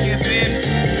 40 seconds in,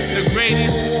 the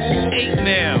greatest 8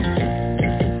 now.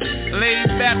 Laid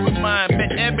back with mine,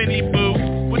 Ebony Boo.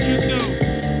 What you do?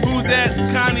 Who's that?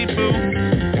 Connie Boo.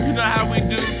 You know how we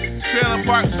do. Trailer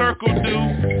Park Circle do.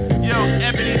 Yo,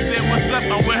 Ebony said, what's up?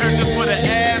 I'm with her just for the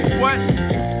ass. What?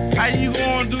 How you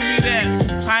gonna do me that?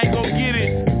 I ain't gonna get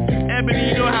it. Ebony,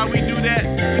 you know how we do that?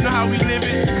 You know how we live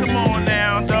it? Come on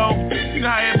now, though. You know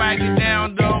how everybody get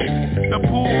down, though. The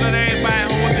pool that everybody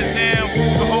holds it down.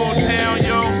 The whole town,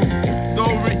 yo. Go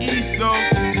over east, though.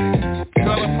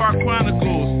 Trailer Park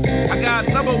Chronicles. I got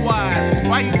another wife.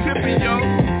 Why you tripping, yo?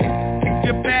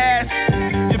 Your bass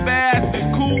is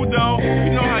cool, though.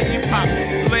 You know how you pop.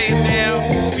 Lay it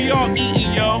down. We all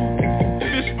eating, yo.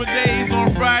 Fish for days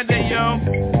on Friday, yo.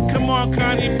 Come on,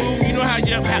 Connie Boo. You know how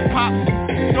you pop.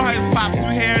 You know how you pop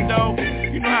through hair, though.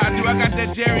 You know how I do. I got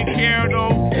that Jerry Care,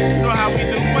 though. You know how we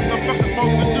do. What the fuck is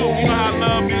supposed to do? You know how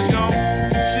love is, yo.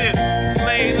 Shit.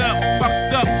 Laid up.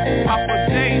 Fucked up. Papa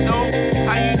J, though.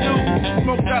 How you do?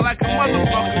 Smoked out like a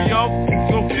motherfucker, yo.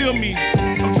 So feel me.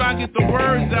 I'm trying to get the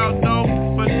words out, though.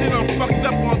 But shit, I'm fucked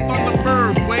up on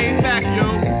Thunderbird. Way back, yo.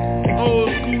 Old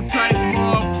school type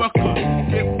motherfucker.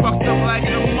 Get fucked up like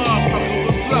a motherfucker.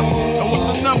 What's up? And what's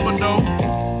the number, though?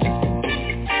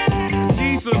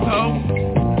 Jesus, ho.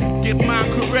 Get mine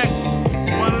correct.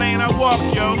 One lane I walk,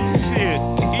 yo. Shit.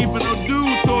 Even a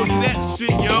dude told you that shit,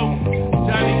 yo.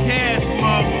 Johnny Cash,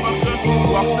 motherfucker.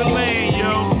 Walk the lane,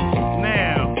 yo.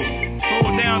 Now.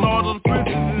 Hold down all those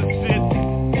prisons and shit.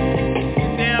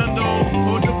 Down, though.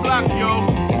 Hold the block, yo.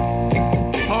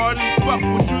 Hard as fuck.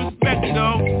 What you expect,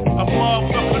 though? A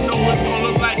motherfucker know what's gonna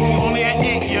look like. He only at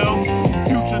 8, yo.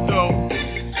 Future, though.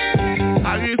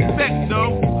 How you expect,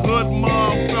 though? Good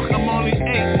motherfucker. I'm only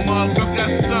 8, motherfucker. Got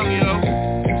stung, yo.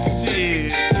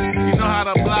 Shit. You know how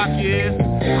the block is.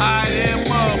 High there,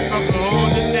 motherfucker.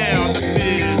 Hold it down. The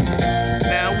biz.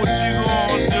 Now what you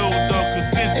gonna do, though? Cause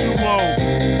since you won't.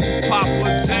 Papa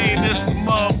J, this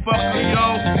motherfucker, yo.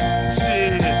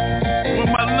 Shit. Where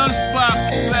my lunchbox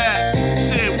is at?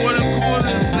 Shit, what a quarter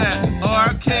is at?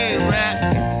 Arcade rat.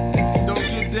 Don't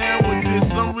get down with this.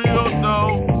 I'm real,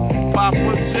 though.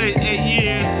 Papa J, 8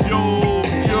 years. Yo.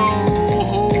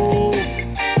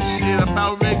 Shit,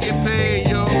 about ready to get paid,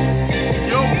 yo.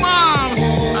 Yo, mom,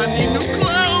 I need new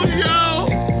clothes, yo.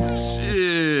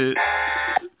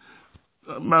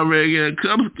 already got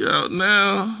Cub Scout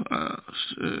now. Oh,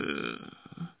 shit.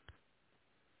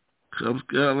 Cub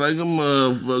Scout like a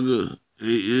motherfucker. 8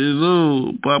 years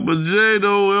old. Papa J,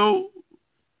 though, yo.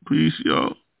 Peace,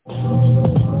 y'all.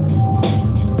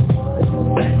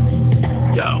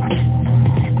 Yo,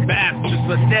 bastards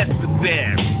are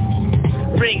necessary.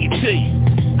 Bring it to you.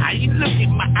 How you look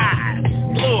in my eyes?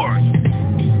 Lord,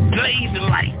 blazing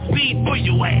lights, speed for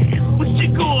your ass. What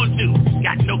you gonna do?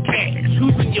 Got no cash.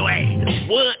 Who's in your ass?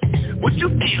 What? What you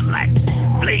feel like?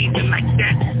 Blazing like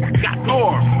that? Got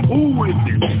glory. Who is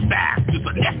this? Bastards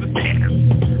are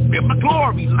necessary. Feel my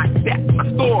glory like that, my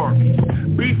story.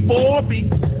 Before me,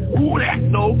 who that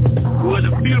know? Where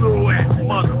the funeral at,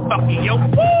 motherfucker, yo.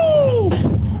 Woo!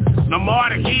 No more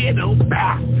to hear those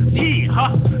bastards. Yeah,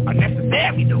 huh?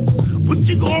 Unnecessary though. What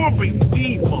you gonna bring to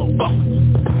these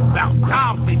motherfuckers? About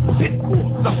time they sit for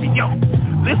something, yo.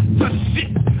 Listen to the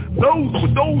shit. Those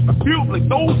with those that feel like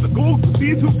those that goes to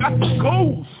these who got the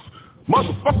goals.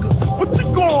 Motherfucker, what you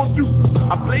gonna do?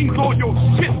 I blaze on your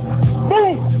shit.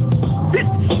 Boom!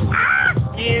 Bitch! Ah!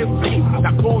 Yeah, see,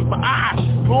 I close my eyes.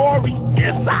 Glory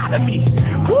inside of me.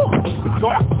 Woo! The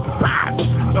dark side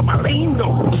of my lane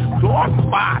though. Dark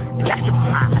side,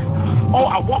 electrified. Oh,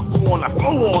 I walk on, I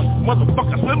flow on.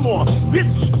 Motherfucker, slim on.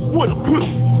 Bitch, what a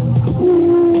pussy.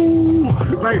 Ooh,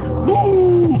 like,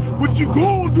 ooh, what you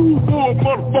gonna do for a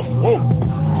motherfucker? Oh,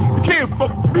 you can't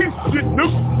fuck with this shit,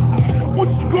 nigga. What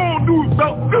you gonna do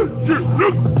about this shit,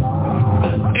 nigga?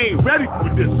 Ain't ready for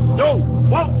this. Yo,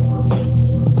 what?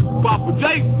 Papa J.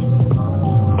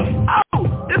 Oh,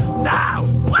 it's now.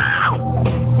 Wow.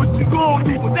 What you gonna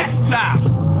do with that child?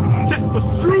 Check my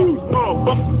shoes,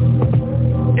 motherfucker.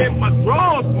 In my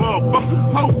drawers, motherfucker.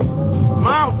 Oh,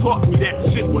 Mom taught me that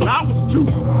shit when I was 2.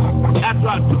 After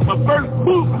I took my first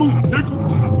boot, nigga.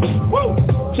 Woo!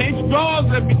 Change drawers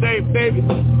every day, baby.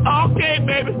 Okay,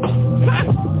 baby.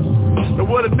 And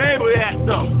what a neighbor at,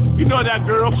 though. You know that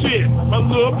girl shit. My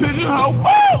little pigeonhole.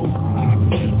 Woo!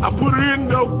 I put her in,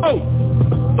 though. Oh!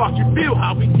 Thought you feel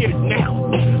how we get it now.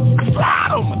 I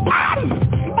slide on my body.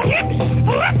 I hit me.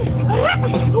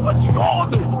 What you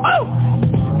gonna do? Oh!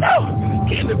 No!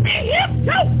 Can it be him?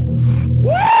 No!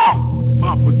 Woo!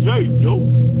 Papa J, yo.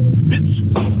 Bitch.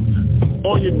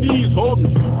 On your knees, hold me.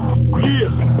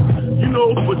 Yeah. You know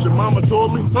what your mama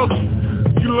told me? Huh?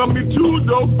 You love me too,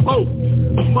 though. Oh.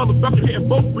 Motherfucker here,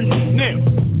 both of you now.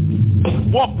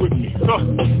 Walk with me. Huh?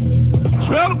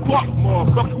 Trailer park,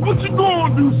 motherfucker. What you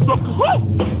gonna do, sucker? Huh?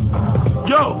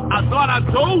 Yo, I thought I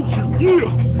told you. Yeah.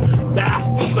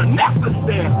 That's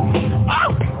unnecessary.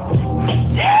 Oh.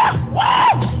 Yeah.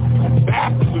 Wow.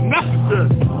 That's unnecessary.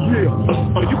 Yeah.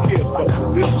 Oh, you can't fuck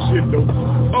with this shit, though.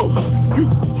 Oh, you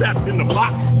trapped in the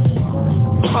box.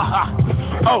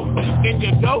 Oh, in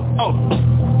your dough? Oh,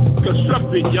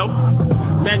 constructed, yo.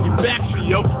 Manufacturer,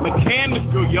 yo.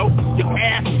 Mechanical, yo. Your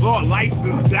ass is all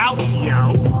licensed out,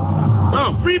 yo.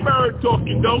 Freebird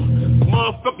talking, though.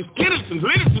 Motherfuckers, citizens,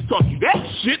 citizens talking that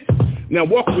shit. Now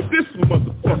walk with this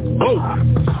motherfucker. Oh,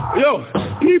 yo,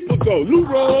 people go, new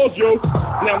rolls, yo.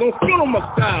 Now don't feel on my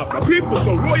style. My people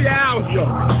go, Royale, yo.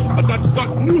 I got to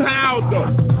start new house, though.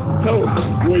 So,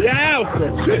 Royale, so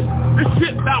shit. This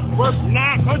shit about worth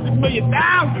 $900 million.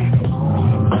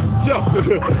 Yo,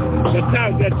 that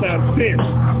times 10.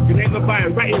 Cause ain't nobody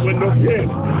writing with no pen.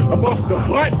 I'm off the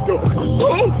heart, though.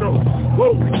 Oh, no.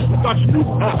 Whoa, I thought you knew.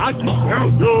 I keep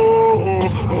down. Yo,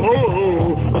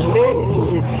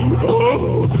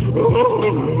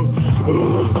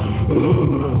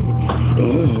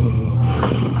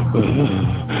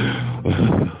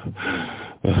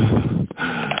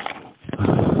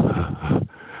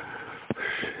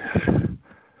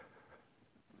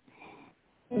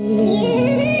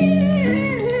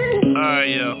 Alright,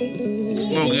 yo.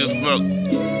 Smoky as fuck.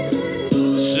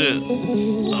 Shit.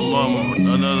 I'm on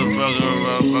another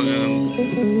fucking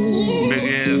big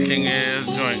ass, king ass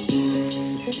joint.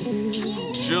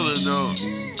 Chillin' though.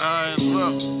 Alright,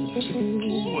 fuck.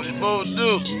 What you both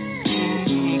do?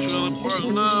 Trailer Park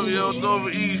Love, yo,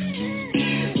 Dover East.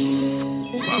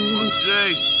 Papa J,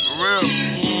 for real.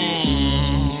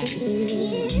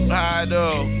 Alright,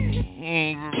 though.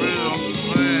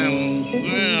 For real,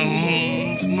 man.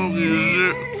 Smoky as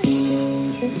shit.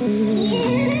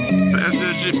 Pass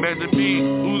that shit back to me.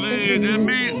 Who's in here? Just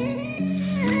me.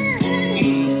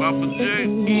 Papa J.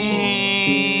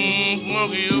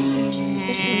 Smoky, yo.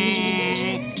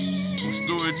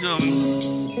 Storytelling.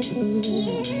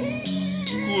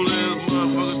 Cool ass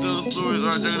motherfucker tell the stories.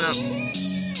 Alright, check it out.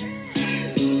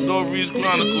 Dover East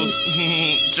Chronicles.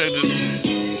 Check this.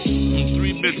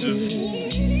 3 bitches.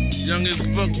 young as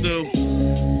fuck though,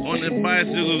 on their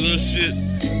bicycles and shit.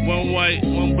 One white,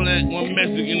 one black, one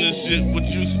Mexican and shit. What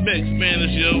you expect,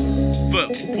 Spanish, yo? Fuck,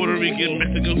 Puerto Rican,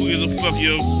 Mexican, who gives a fuck,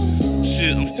 yo?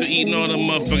 Shit, I'm still eating all them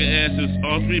motherfucking asses.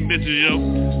 All three bitches, yo.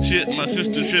 Shit, my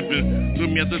sister tripping, threw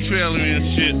me out the trailer and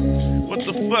shit. What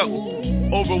the fuck?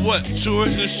 Over what?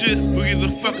 Chores and shit? Who gives a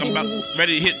fuck? I'm about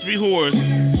ready to hit 3 whores.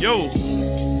 Yo,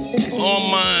 all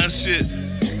mine, shit.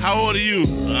 How old are you?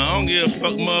 I don't give a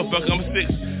fuck, motherfucker. I'm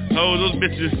 6. How old those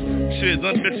bitches? Shit,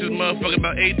 them bitches, motherfucker,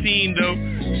 about 18, though.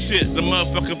 Shit, the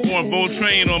motherfucker pouring Bow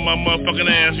Train on my motherfucking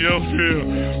ass, yo. Shit,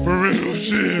 for real,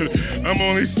 shit. I'm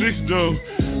only 6, though.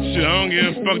 Shit, I don't give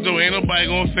a fuck, though. Ain't nobody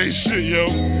gonna say shit,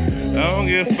 yo. I don't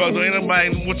give a fuck, though. Ain't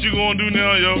nobody. What you gonna do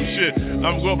now, yo? Shit,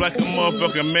 I'm going up like a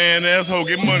motherfucking man asshole.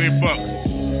 Get money, fuck.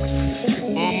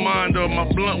 On mine, though. My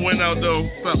blunt went out, though.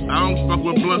 Fuck, I don't fuck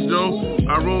with blunts, though.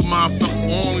 I rolled my fuck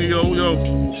on, yo.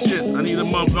 Shit, I need a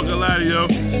motherfucking lighter, yo.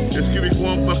 Just give me for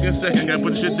 1 fucking second. Gotta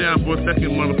put the shit down for a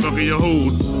second, motherfucker. Your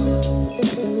hold.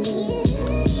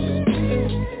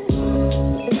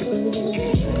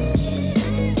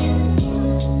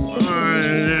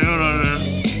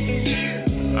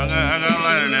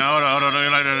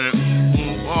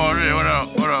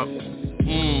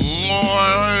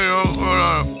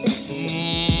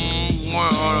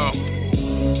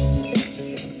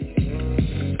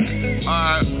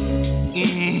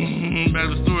 Back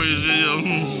to stories, yo.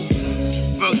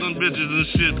 Fuck them bitches and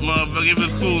shit, motherfucker. If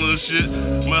it's cool and shit,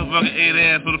 motherfucker ate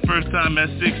ass for the first time at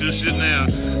 6 and shit now.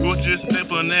 What you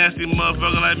expect for a nasty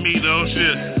motherfucker like me, though,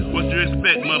 shit? What you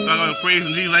expect, motherfucker? I'm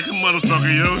praising G like a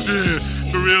motherfucker, yo, shit.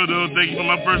 For real, though, thank you for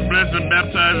my first blessing,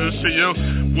 baptized and shit, yo.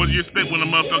 What do you expect when a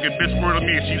motherfucking bitch squirt on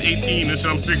me and she's 18 and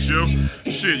I'm 6, yo?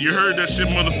 Shit, you heard that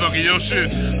shit, motherfucker, yo, shit.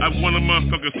 I won a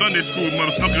motherfucking Sunday school,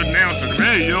 motherfucker, announcer.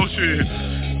 Hey, yo, shit.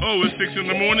 Oh, it's 6 in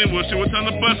the morning? Well, shit, what time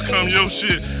the bus come? Yo,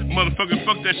 shit. Motherfucker,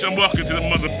 fuck that shit. I'm walking to the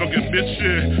motherfucking bitch,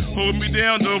 shit. Hold me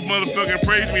down, though, motherfucker.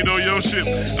 Praise me, though, yo, shit.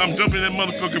 I'm jumping in that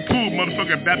motherfucking pool,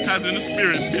 motherfucker. Baptized in the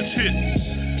spirit, bitch, shit.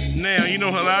 Now, you know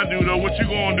how I do, though. What you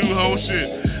gonna do, ho, shit?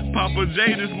 Papa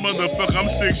J, this motherfucker. I'm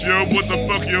 6, yo. What the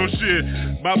fuck, yo,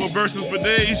 shit? Bible verses for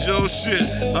days, yo, shit.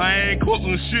 I ain't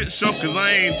quoting shit, show, cause I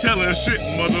ain't telling shit,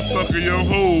 motherfucker, yo,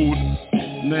 hold.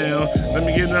 Now, let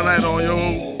me get that light on,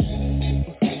 yo.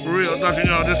 For real, Dr.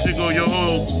 Y'all, this shit go, yo,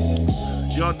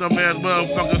 y'all dumbass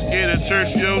motherfuckers scared of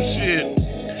church, yo, shit.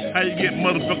 How you get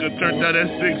motherfucker turned out at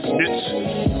 6,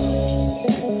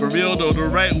 bitch? For real, though, the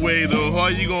right way, though. How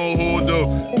you gonna hold, though?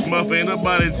 Motherfucker, ain't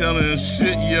nobody telling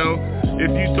shit, yo. If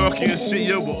you talking shit,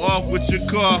 yo, but off with your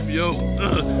cough, yo.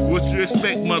 What you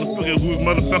expect, motherfucker, who's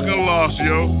motherfucking lost,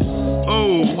 yo?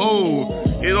 Oh,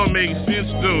 it don't make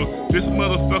sense, though. This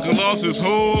motherfucker lost his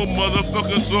whole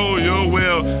motherfucking soul, yo.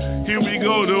 Well, here we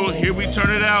go, though. Here we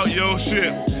turn it out, yo.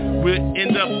 Shit. We'll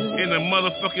end up in the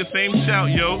motherfucking same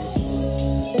shout, yo.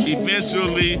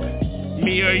 Eventually,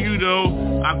 me or you,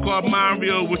 though. I call mine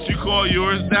real. What you call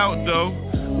yours doubt, though.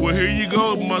 Well, here you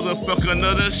go, motherfucker.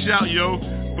 Another shout, yo.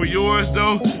 For yours,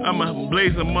 though, I'ma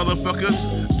blaze a motherfucker's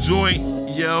joint,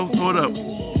 yo. Hold up.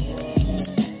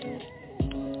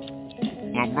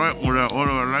 My bright without, hold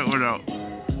on, light without.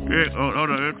 Yeah, hold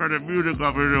on, let's turn the music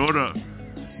up here, hold up.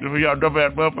 This y'all dumb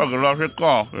ass motherfucker lost his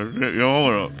cough. Yo,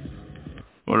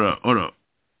 hold up. Hold up.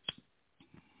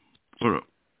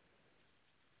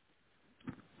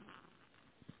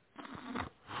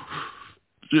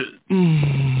 Shit.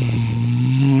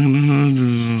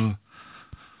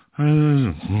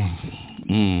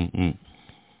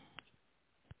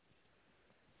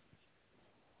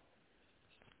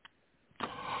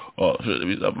 Oh shit, let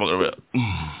me stop fucking around.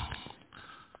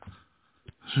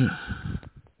 Shit.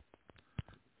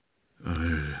 Oh,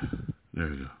 there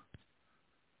we go.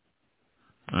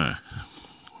 Alright.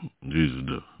 Jesus,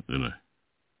 though, didn't I?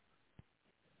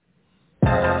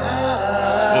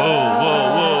 Whoa.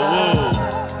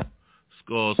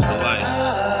 Skulls for life.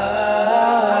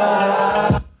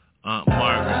 Aunt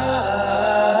Margaret.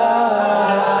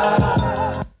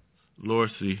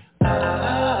 Lorcy. For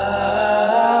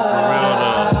real,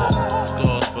 though.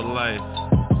 Skulls for life.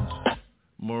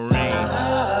 Maureen.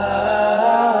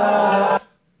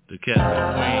 The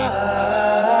Captain Queen.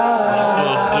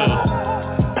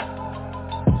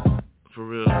 For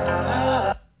real.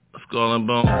 Skull and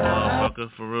bones, motherfucker.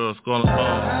 For real. Skull and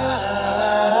bones.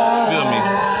 Feel me?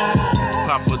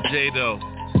 Papa J, though.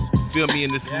 Feel me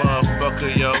in this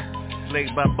motherfucker, yo.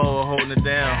 Flake by Boa holding it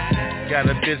down. Got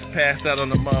a bitch passed out on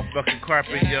the motherfucking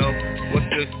carpet, yo. What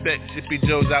to expect? Shippy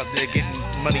Joe's out there getting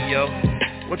money, yo.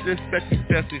 What to expect?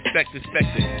 Expect it.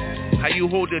 How you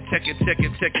hold it? Check it.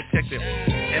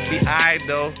 FBI,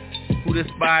 though. Who this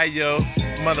spy, yo?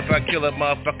 Motherfucker killer,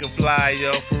 motherfucking fly,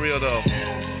 yo. For real though.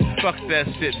 Fuck that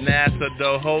shit, NASA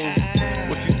though, ho.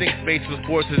 What you think space was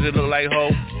for? Does it look like,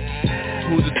 ho?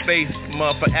 Who's the space,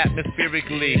 motherfucker,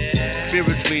 atmospherically?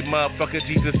 Spiritually, motherfucker,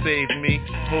 Jesus saved me.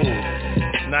 Who?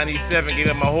 97, gave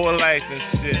up my whole life and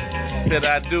shit. Said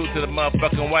I do to the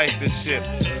motherfucking wife and shit.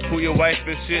 Who your wife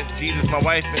and shit? Jesus, my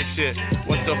wife and shit.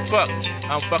 What the fuck?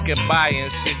 I'm fucking buying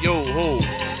shit. Yo, who?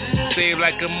 Save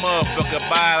like a motherfucker,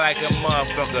 buy like a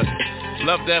motherfucker.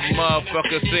 Love that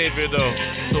motherfucker savior though.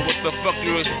 So what the fuck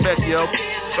you expect, yo?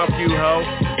 Fuck you, ho.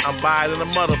 I'm buying a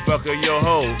motherfucker, yo,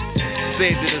 ho.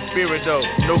 Saved in the spirit though.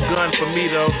 No gun for me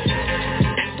though.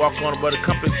 Walk on with a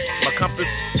compass, my compass.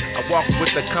 I walk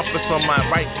with the compass on my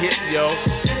right hip, yo.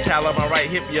 Towel on my right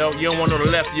hip, yo. You don't want no the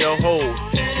left, yo. Hold.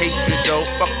 Hatred, yo.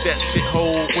 Fuck that shit,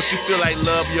 hold. What you feel like,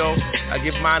 love, yo? I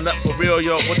give mine up for real,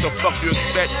 yo. What the fuck you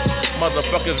expect?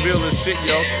 Motherfuckers real as shit,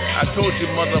 yo. I told you,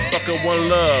 motherfucker, one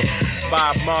love.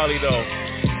 Bob Marley, though.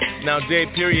 Now, J.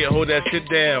 Period, hold that shit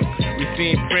down. We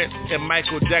seen Prince and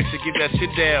Michael Jackson get that shit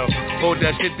down. Hold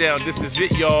that shit down. This is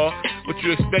it, y'all. What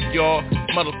you expect, y'all?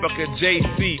 Motherfucker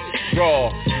JC, raw.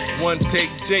 One take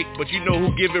Jake, but you know who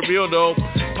give it real, though.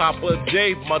 Papa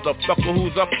J, motherfucker,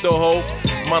 who's up the hoe?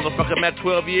 Motherfucker, I'm at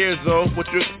 12 years old.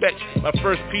 What you expect? My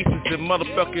first pieces and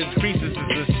motherfucking creases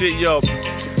and shit, yo.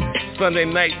 Sunday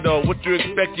night, though. What you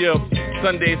expect, yo?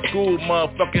 Sunday school,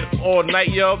 motherfucking all night,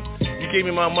 yo. You gave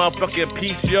me my motherfucking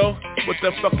piece, yo. What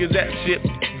the fuck is that shit?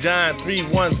 John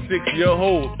 3:16, yo,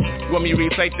 hold. You want me to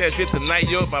recite that shit tonight,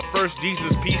 yo? My first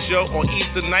Jesus piece, yo, on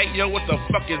Easter night, yo. What the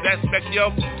fuck is that spec, yo?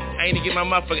 I ain't to get my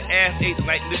motherfucking ass ate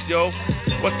tonight, this, yo.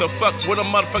 What the fuck? What a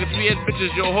motherfucking 3-head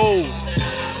bitches, yo, hoes.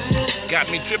 Got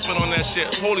me tripping on that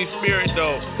shit. Holy Spirit,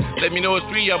 though. Let me know it's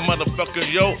 3 of y'all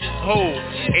motherfuckers, yo. Ho,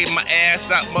 ate my ass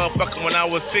out, motherfucker, when I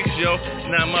was 6, yo.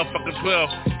 Now I'm motherfucking 12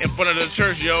 in front of the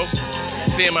church, yo.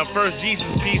 Saying my first Jesus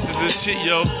pieces and shit,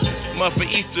 yo.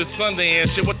 Motherfucker Easter Sunday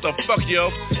and shit. What the fuck,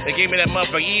 yo? They gave me that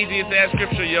motherfucker easiest ass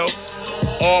scripture, yo.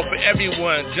 All for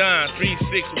everyone. John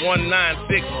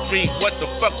 3:6-1963. What the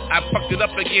fuck? I fucked it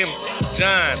up again.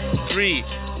 John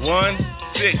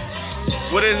 3:16.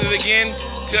 What is it again?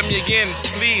 Tell me again,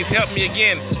 please help me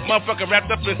again. Motherfucker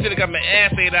wrapped up in shit, got my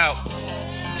ass ate out.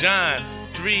 John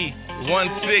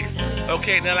 3:16.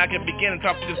 Okay, now I can begin to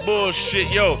talk this bullshit,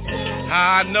 yo.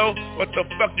 How I know? What the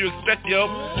fuck you expect, yo?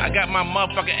 I got my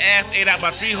motherfucking ass ate out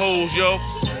by 3 hoes, yo.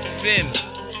 Sin.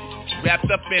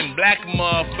 Wrapped up in black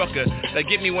motherfucker. They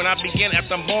get me when I begin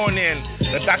after I'm born in.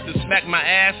 The doctor smacked my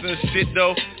ass and shit,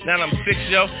 though. Now I'm 6,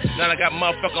 yo. Now I got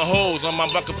motherfucking hoes on my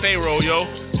fucking payroll, yo.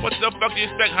 What the fuck you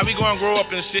expect? How we gonna grow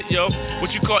up and shit, yo?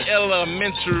 What you call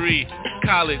elementary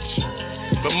college?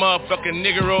 But motherfucking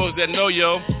niggeros that know,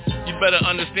 yo, you better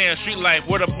understand street life.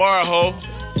 Where the bar, ho?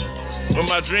 Where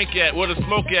my drink at? Where the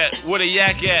smoke at? Where the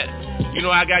yak at? You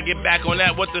know I gotta get back on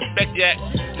that. What the spec yak?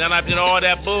 Now I did all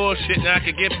that bullshit. Now I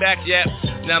can get back yet.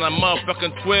 Now I'm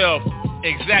motherfucking 12.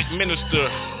 Exact minister.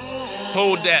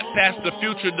 Hold that. Past the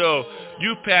future, though.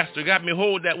 You, pastor, got me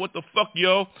hold that. What the fuck,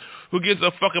 yo? Who gives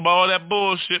a fuck about all that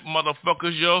bullshit,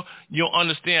 motherfuckers, yo? You don't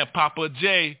understand. Papa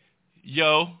J,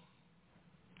 yo.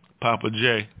 Papa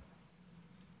J.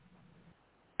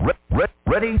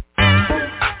 Ready?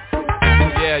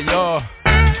 Yeah, y'all.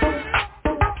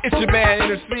 It's your man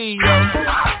MC, yo.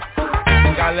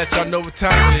 Gotta let y'all know what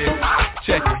time it is.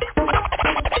 Check it.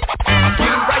 Get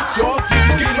it right, y'all.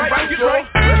 Get it right, y'all.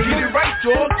 Get it right,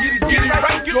 y'all. Get it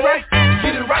right, y'all.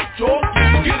 Get it right, y'all.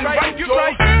 Get it right,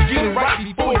 y'all. Get it right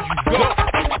before you go.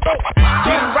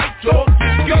 Get it right, y'all.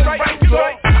 Get it right,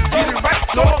 y'all. Get it right,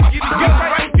 y'all. Get it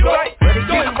right, y'all.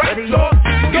 Get it right, y'all.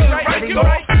 Get it right,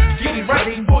 y'all. Get it right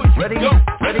before you go.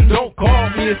 Don't call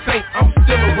me a saint. I'm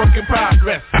still a work in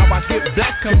progress. How I get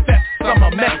black, confess I'm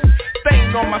a mess.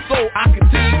 Stain on my soul, I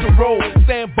continue to roll.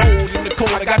 Stand bold in the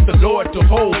cold, I got the Lord to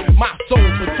hold. My soul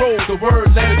patrol, the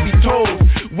word let it be told.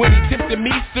 When he tempted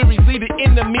me, seriously the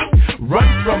enemy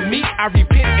run from me, I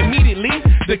repent immediately.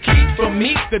 The key for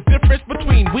me, the difference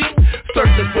between we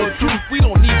searching for truth. We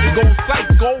don't need to go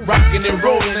psycho, rocking and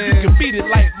rolling. You can beat it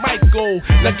like Michael.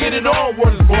 Now get it on,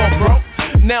 word is born, bro.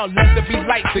 Now let there be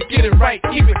light to get it right,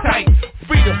 keep it tight.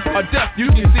 Freedom or death, you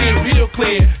can see it real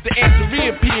clear. The answer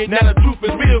reappeared, now the truth is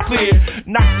real clear.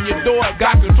 Knocking your door,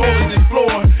 God controlling this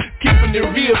floor. Keeping it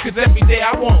real, cause every day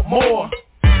I want more.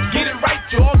 Get it right,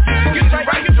 y'all. Get it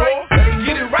right, y'all.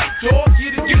 Get it right, y'all.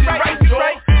 Get it right, y'all.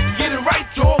 Get it right,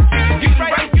 y'all. Get it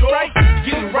right, y'all.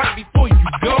 Get it right before you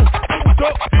go.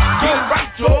 Get it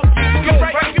right, y'all. Get it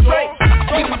right, y'all.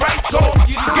 Get it right, y'all.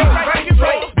 Get it right,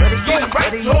 y'all. Get it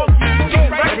right, y'all. Get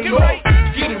it right, y'all.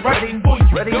 Get it right before you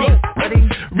go.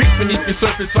 Reach beneath the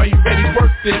surface, are you ready?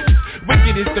 Work this.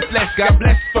 Wicked is the flesh,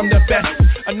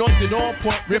 anointed on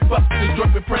point, rip up the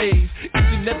joint with praise. Each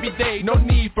and every day, no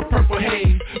need for purple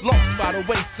haze. Lost by the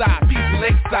wayside, peace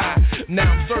lakeside. Now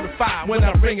I'm certified when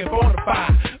I bring it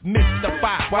bonafide.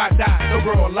 Mystified, why die? The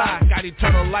world lie. Got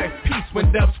eternal life, peace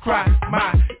when doves cry.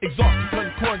 My exhausted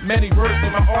concord, many words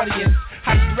to my audience.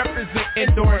 How you represent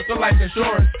endurance or life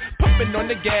insurance. Pumping on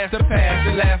the gas to pass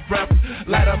your last breath.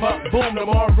 Light 'em up, boom, no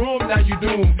more room, now you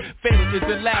doomed. Fatal is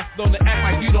the last, don't act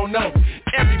like you don't know.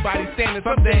 Everybody standing,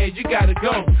 someday you gotta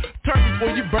go. Turn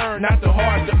before you burn, not too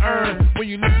hard to earn. When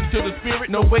you listen to the spirit,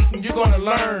 no waiting, you're gonna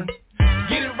learn.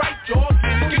 Get it right, y'all,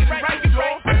 get it right,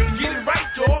 y'all. Get it right,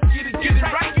 y'all, get it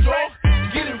right, y'all.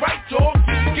 Get it right, y'all,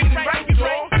 get it right,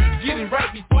 y'all. Get it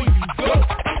right before you go.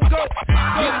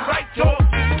 Get it right, y'all,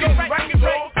 get it right,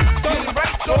 y'all. Get it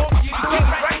right, y'all, get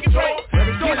it right, y'all.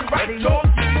 Get it right, y'all,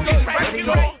 get it right,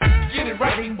 y'all. Get it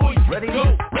right before you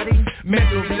go.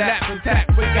 Mental relapse attack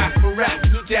with gospel rap.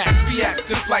 New jacks react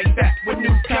just like that with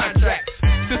new contracts.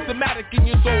 Systematic in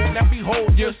your soul, now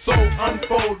behold your soul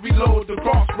unfold, reload the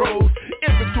crossroads.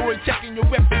 Inventory checking your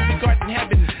weapons, regarding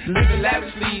heaven. Living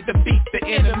lavishly, defeat the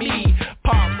enemy.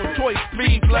 Powerful choice,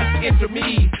 3 plus enter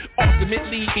me.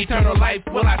 Ultimately, eternal life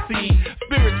will I see.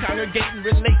 Spirits congregating,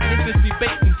 relating, just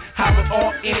debating. How it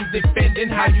all ends, defending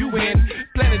how you win.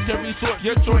 Planetary source,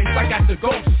 your choice, I got the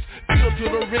ghost. Feel to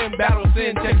the rim, battle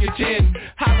sin, check your chin.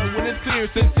 Holler when it's clear,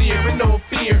 sincere, and no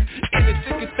fear. In the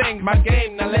thick of things, my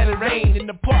game, now let it rain. In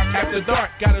the park, after dark,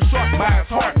 got a shark by his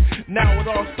heart. Now it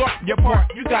all starts, your part,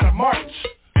 you gotta march.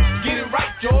 Get it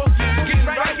right, y'all, get it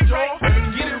right, y'all.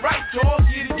 Get it right, y'all,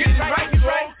 get it right,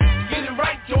 y'all. Get it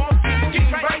right, y'all, get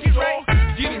it right, y'all.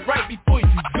 Get it right before you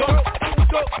go.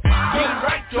 Get it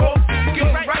right, y'all, get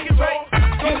it right, y'all.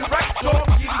 Get it right, y'all,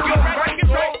 get it right,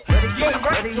 y'all. Get it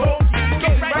right, y'all,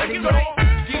 get it right, y'all.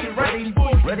 Get it right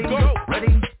before you go.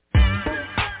 Ready,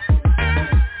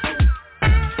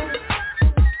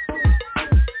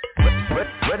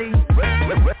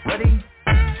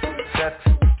 set,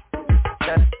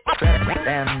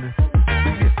 and